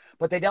year now,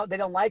 but they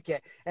don't like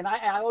it. And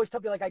I always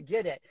tell people, like, I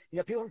get it.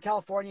 People from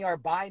California are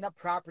buying up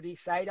property,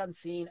 sight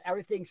unseen.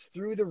 Everything's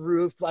through the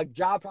roof, like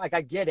like,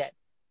 I get it.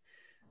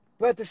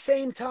 But at the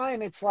same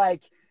time, it's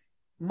like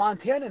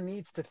Montana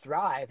needs to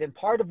thrive, and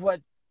part of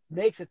what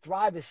makes it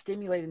thrive is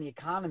stimulating the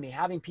economy,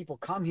 having people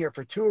come here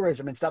for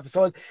tourism and stuff.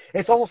 So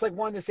it's almost like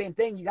one and the same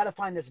thing. You got to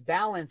find this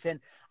balance.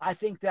 And I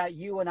think that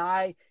you and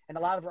I and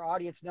a lot of our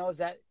audience knows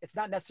that it's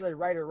not necessarily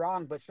right or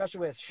wrong, but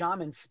especially as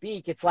shamans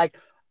speak, it's like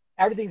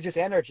everything's just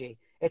energy.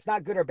 It's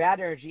not good or bad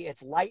energy.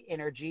 It's light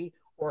energy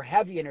or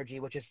heavy energy,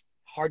 which is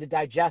hard to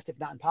digest, if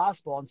not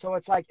impossible. And so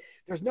it's like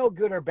there's no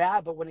good or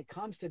bad, but when it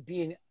comes to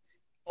being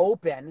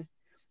open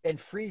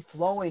and free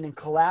flowing and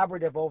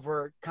collaborative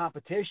over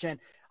competition,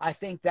 I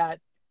think that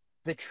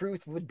the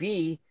truth would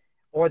be,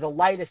 or the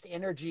lightest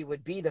energy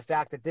would be, the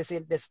fact that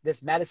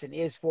this medicine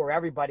is for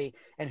everybody.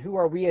 And who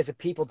are we as a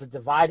people to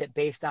divide it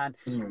based on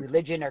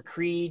religion or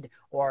creed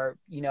or,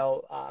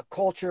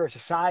 culture or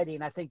society?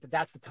 And I think that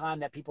that's the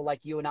time that people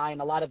like you and I, and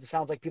a lot of it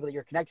sounds like people that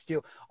you're connected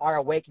to, are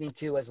awakening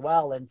to as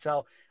well. And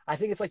so I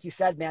think it's like you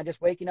said, man,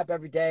 just waking up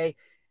every day,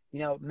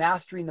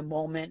 mastering the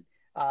moment,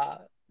 uh,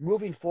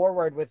 moving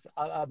forward with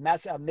a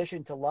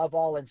mission to love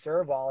all and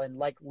serve all. And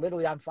like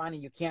literally, I'm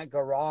finding you can't go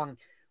wrong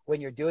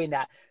when you're doing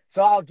that.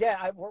 So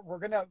we're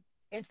gonna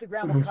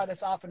Instagram will Mhm. cut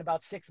us off in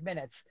about 6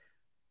 minutes.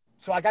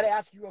 So I got to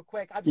ask you real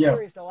quick. I'm Yeah.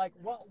 serious though. Like,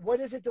 what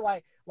is it?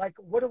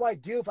 What do I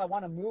do if I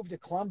want to move to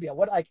Colombia?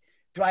 What like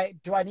do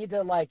I need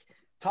to like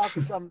talk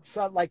to some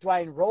like do I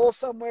enroll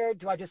somewhere?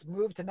 Do I just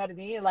move to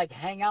Medellin and like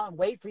hang out and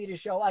wait for you to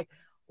show? Like,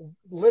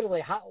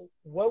 literally, how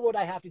what would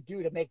I have to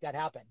do to make that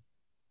happen?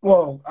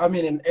 Well, I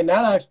mean, in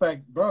that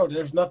aspect, bro,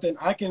 there's nothing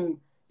I can,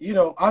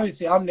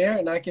 obviously I'm there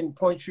and I can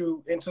point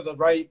you into the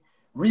right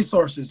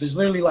resources. There's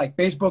literally like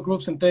Facebook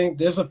groups and things.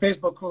 There's a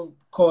Facebook group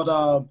called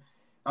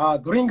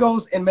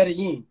Gringos in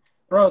Medellin.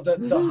 Bro,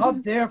 the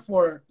hub there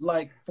for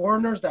like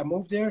foreigners that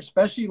move there,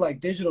 especially like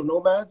digital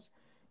nomads,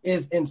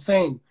 is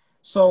insane.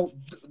 So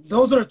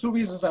those are the two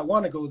reasons I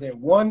want to go there.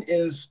 One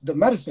is the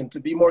medicine, to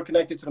be more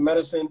connected to the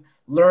medicine,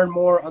 learn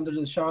more under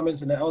the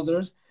shamans and the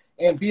elders,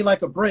 and be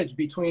like a bridge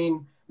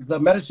between the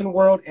medicine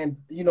world and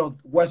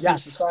Western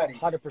Yes, society,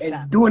 100%.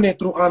 and doing it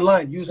through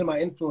online, using my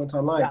influence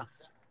online. Yeah.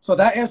 So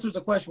that answers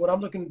the question. What I'm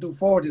looking to do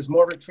forward is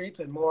more retreats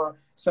and more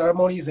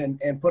ceremonies, and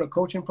put a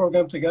coaching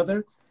program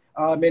together,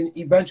 and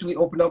eventually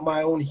open up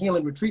my own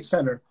healing retreat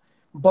center.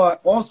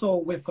 But also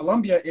with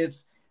Colombia,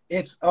 it's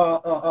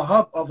a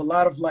hub of a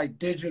lot of like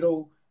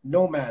digital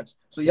nomads.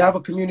 So you have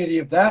a community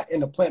of that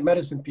and the plant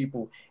medicine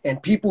people,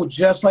 and people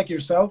just like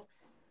yourself.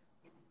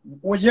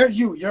 Well,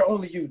 you're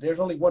only you. There's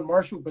only one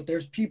Marshall, but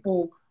there's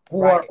people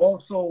who are Right.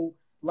 also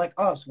like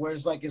us, where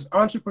it's like it's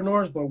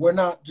entrepreneurs, but we're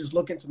not just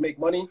looking to make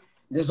money.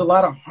 There's a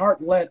lot of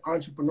heart-led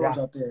entrepreneurs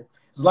Yeah. out there.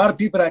 There's a lot of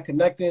people that are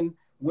connecting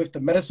with the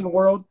medicine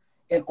world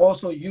and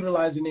also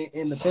utilizing it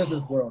in the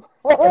business world.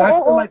 And I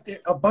feel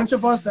like a bunch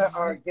of us that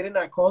are getting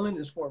that calling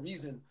is for a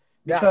reason.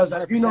 Yeah. Because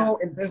as you 100%. know,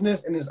 in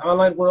business, in this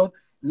online world,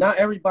 not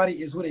everybody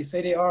is who they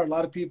say they are. A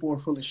lot of people are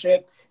full of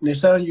shit, and they're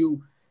selling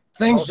you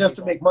things Most just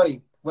to people. make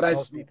money. But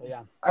Most people.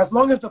 Yeah. as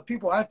long as the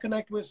people I've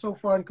connected with so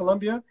far in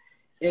Colombia,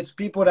 it's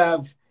people that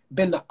have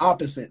been the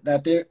opposite,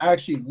 that they're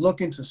actually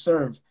looking to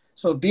serve.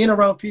 So being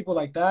around people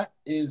like that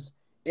is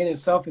in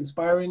itself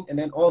inspiring, and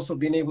then also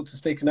being able to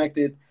stay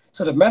connected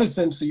to the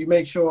medicine, so you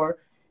make sure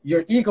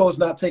your ego is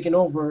not taking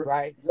over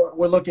Right. what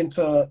we're looking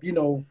to,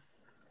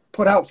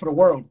 put out for the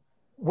world.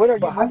 When are you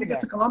But how you moving get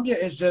to there? Colombia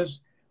is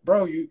just,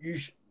 bro,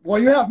 well,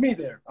 you have me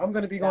there. I'm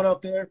going to be Yeah. going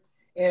out there,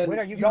 When and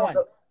are you going?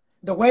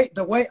 the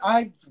way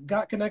I've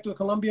got connected with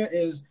Colombia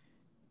is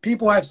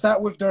people I've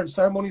sat with during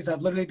ceremonies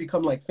have literally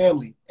become like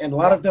family, and a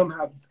lot Yeah. of them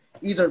have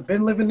either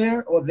been living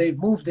there or they've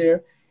moved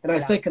there, and I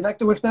Yeah. stay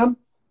connected with them,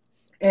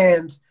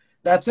 and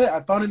that's it.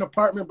 I found an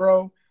apartment,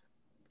 bro,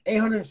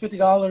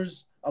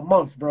 $850 a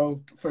month,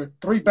 bro, for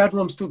 3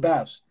 bedrooms, 2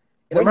 baths.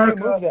 In When do you move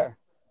America, there?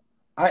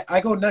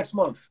 I go next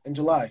month in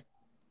July.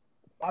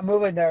 I'm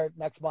moving there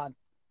next month,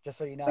 just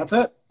so you know. That's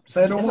it.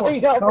 Say no Just so more.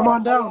 you know, Come bro.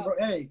 on down, bro.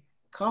 Hey,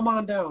 come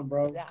on down,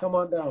 bro. Yeah. Come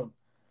on down.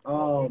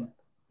 No, dude. Um,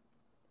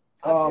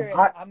 I'm serious.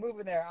 I I'm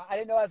moving there. I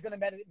didn't know I was going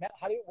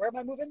to where am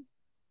I moving?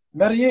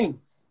 Medellin,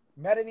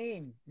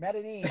 Medellin.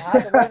 Medellin. I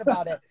had to learn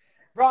about it.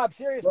 Bro, I'm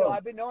serious though. bro.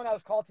 I've been knowing I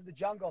was called to the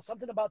jungle.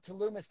 Something about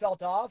Tulum has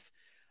felt off.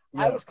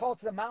 I Yeah, was called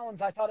to the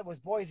mountains. I thought it was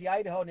Boise,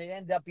 Idaho, and it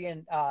ended up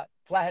being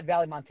Flathead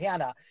Valley,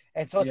 Montana.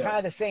 And so it's yeah. kind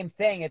of the same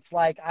thing. It's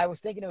like I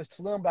was thinking it was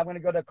Tulum, but I'm going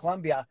to go to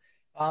Columbia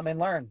and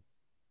learn.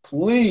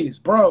 Please,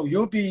 bro.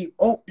 You'll be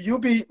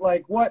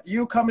like, what?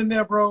 You come in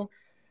there, bro.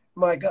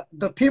 My God,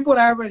 the people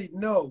that I already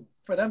know,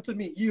 for them to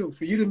meet you,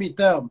 for you to meet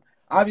them,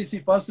 obviously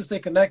for us to stay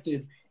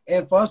connected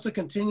and for us to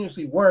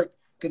continuously work,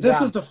 because this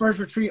Yeah. is the first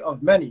retreat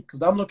of many,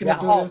 because I'm looking to Yeah.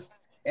 do Oh, this,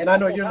 and I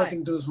know full you're time.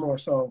 looking to do this more.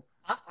 So,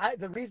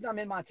 The reason I'm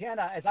in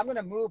Montana is I'm going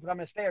to move, but I'm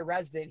going to stay a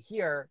resident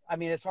here. I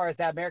mean, as far as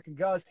that American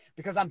goes,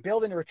 because I'm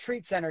building a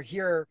retreat center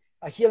here,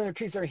 a healing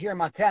retreat center here in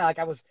Montana.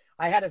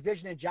 I had a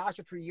vision in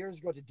Joshua 3 years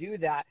ago to do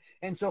that.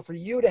 And so for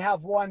you to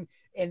have one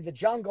in the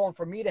jungle and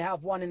for me to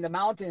have one in the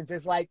mountains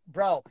is like,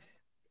 bro,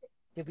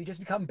 did we just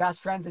become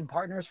best friends and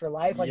partners for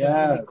life? Like, this is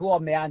going to be yes, cool,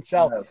 man.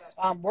 So yes.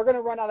 we're going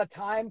to run out of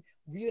time.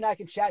 You and I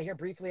can chat here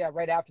briefly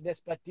right after this.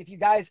 But if you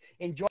guys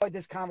enjoyed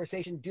this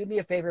conversation, do me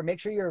a favor. Make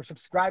sure you're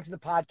subscribed to the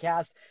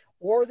podcast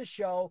or the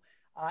show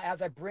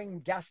as I bring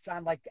guests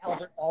on like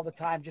Albert all the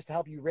time, just to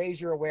help you raise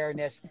your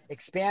awareness,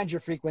 expand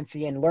your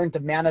frequency, and learn to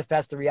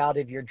manifest the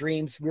reality of your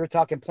dreams. We were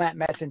talking plant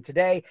medicine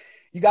today.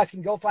 You guys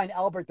can go find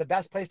Albert. The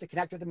best place to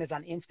connect with him is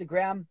on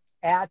Instagram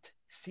at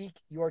Seek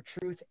Your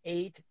Truth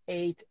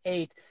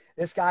 888.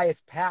 This guy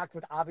is packed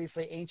with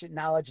obviously ancient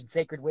knowledge and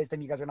sacred wisdom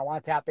you guys are going to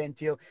want to tap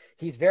into.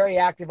 He's very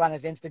active on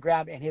his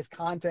Instagram, and his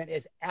content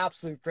is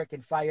absolute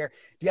freaking fire.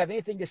 Do you have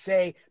anything to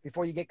say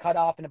before you get cut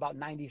off in about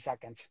 90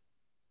 seconds?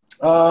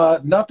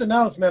 Nothing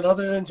else, man,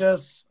 other than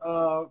just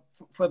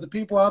for the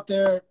people out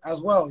there as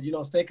well,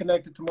 stay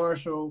connected to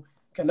Marshall,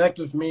 connect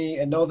with me,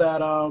 and know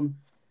that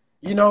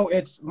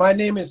it's my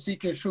name is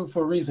Seek Your Truth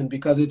for a reason,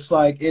 because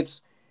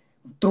it's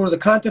through the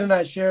content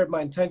I shared,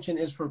 my intention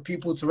is for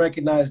people to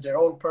recognize their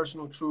own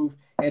personal truth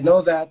and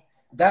know that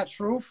that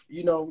truth,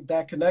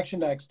 that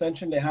connection, that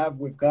extension they have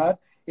with God,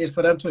 is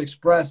for them to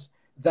express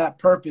that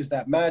purpose,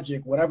 that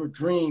magic, whatever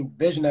dream,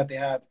 vision that they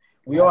have.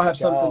 We all Let's have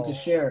something to go.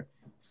 share.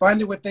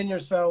 Find it within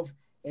yourself,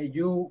 and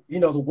you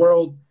know, the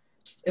world.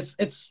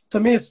 It's to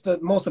me, it's the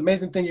most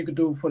amazing thing you could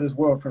do for this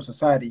world, for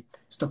society.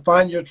 Is to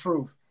find your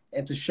truth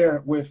and to share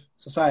it with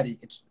society.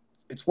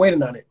 It's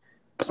waiting on it.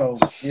 So,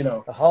 you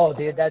know, Oh,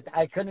 dude, that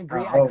I couldn't I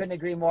agree. I hope. couldn't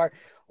agree more.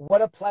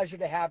 What a pleasure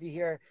to have you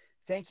here.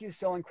 Thank you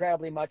so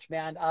incredibly much,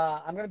 man.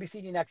 I'm going to be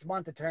seeing you next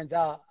month, it turns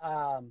out.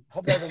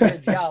 Hope that doesn't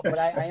weird you out, but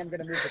I am going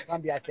to move to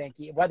Columbia, I think,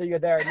 whether you're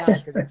there or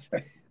not, because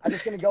I'm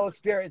just going to go with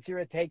spirit and see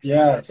where it takes me. But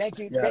Yes, thank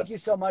you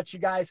yes. so much, you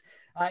guys.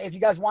 If you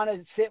guys want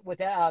to sit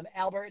with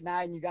Albert and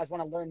I, and you guys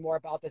want to learn more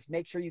about this,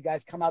 make sure you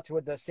guys come out to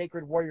the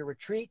Sacred Warrior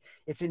Retreat.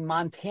 It's in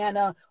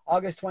Montana,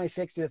 August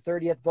 26th to the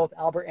 30th. Both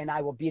Albert and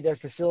I will be there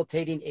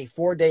facilitating a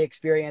 4-day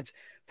experience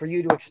for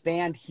you to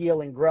expand,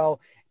 heal, and grow,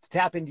 to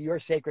tap into your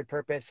sacred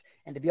purpose,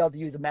 and to be able to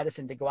use the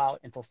medicine to go out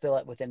and fulfill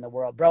it within the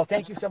world. Bro,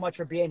 thank you so much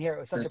for being here. It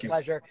was such a Thank you.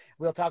 pleasure.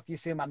 We'll talk to you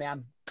soon, my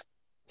man.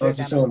 Talk Cheers,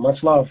 to you man. soon.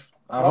 Much love.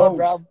 I Love, hope.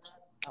 bro.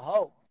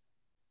 Aho.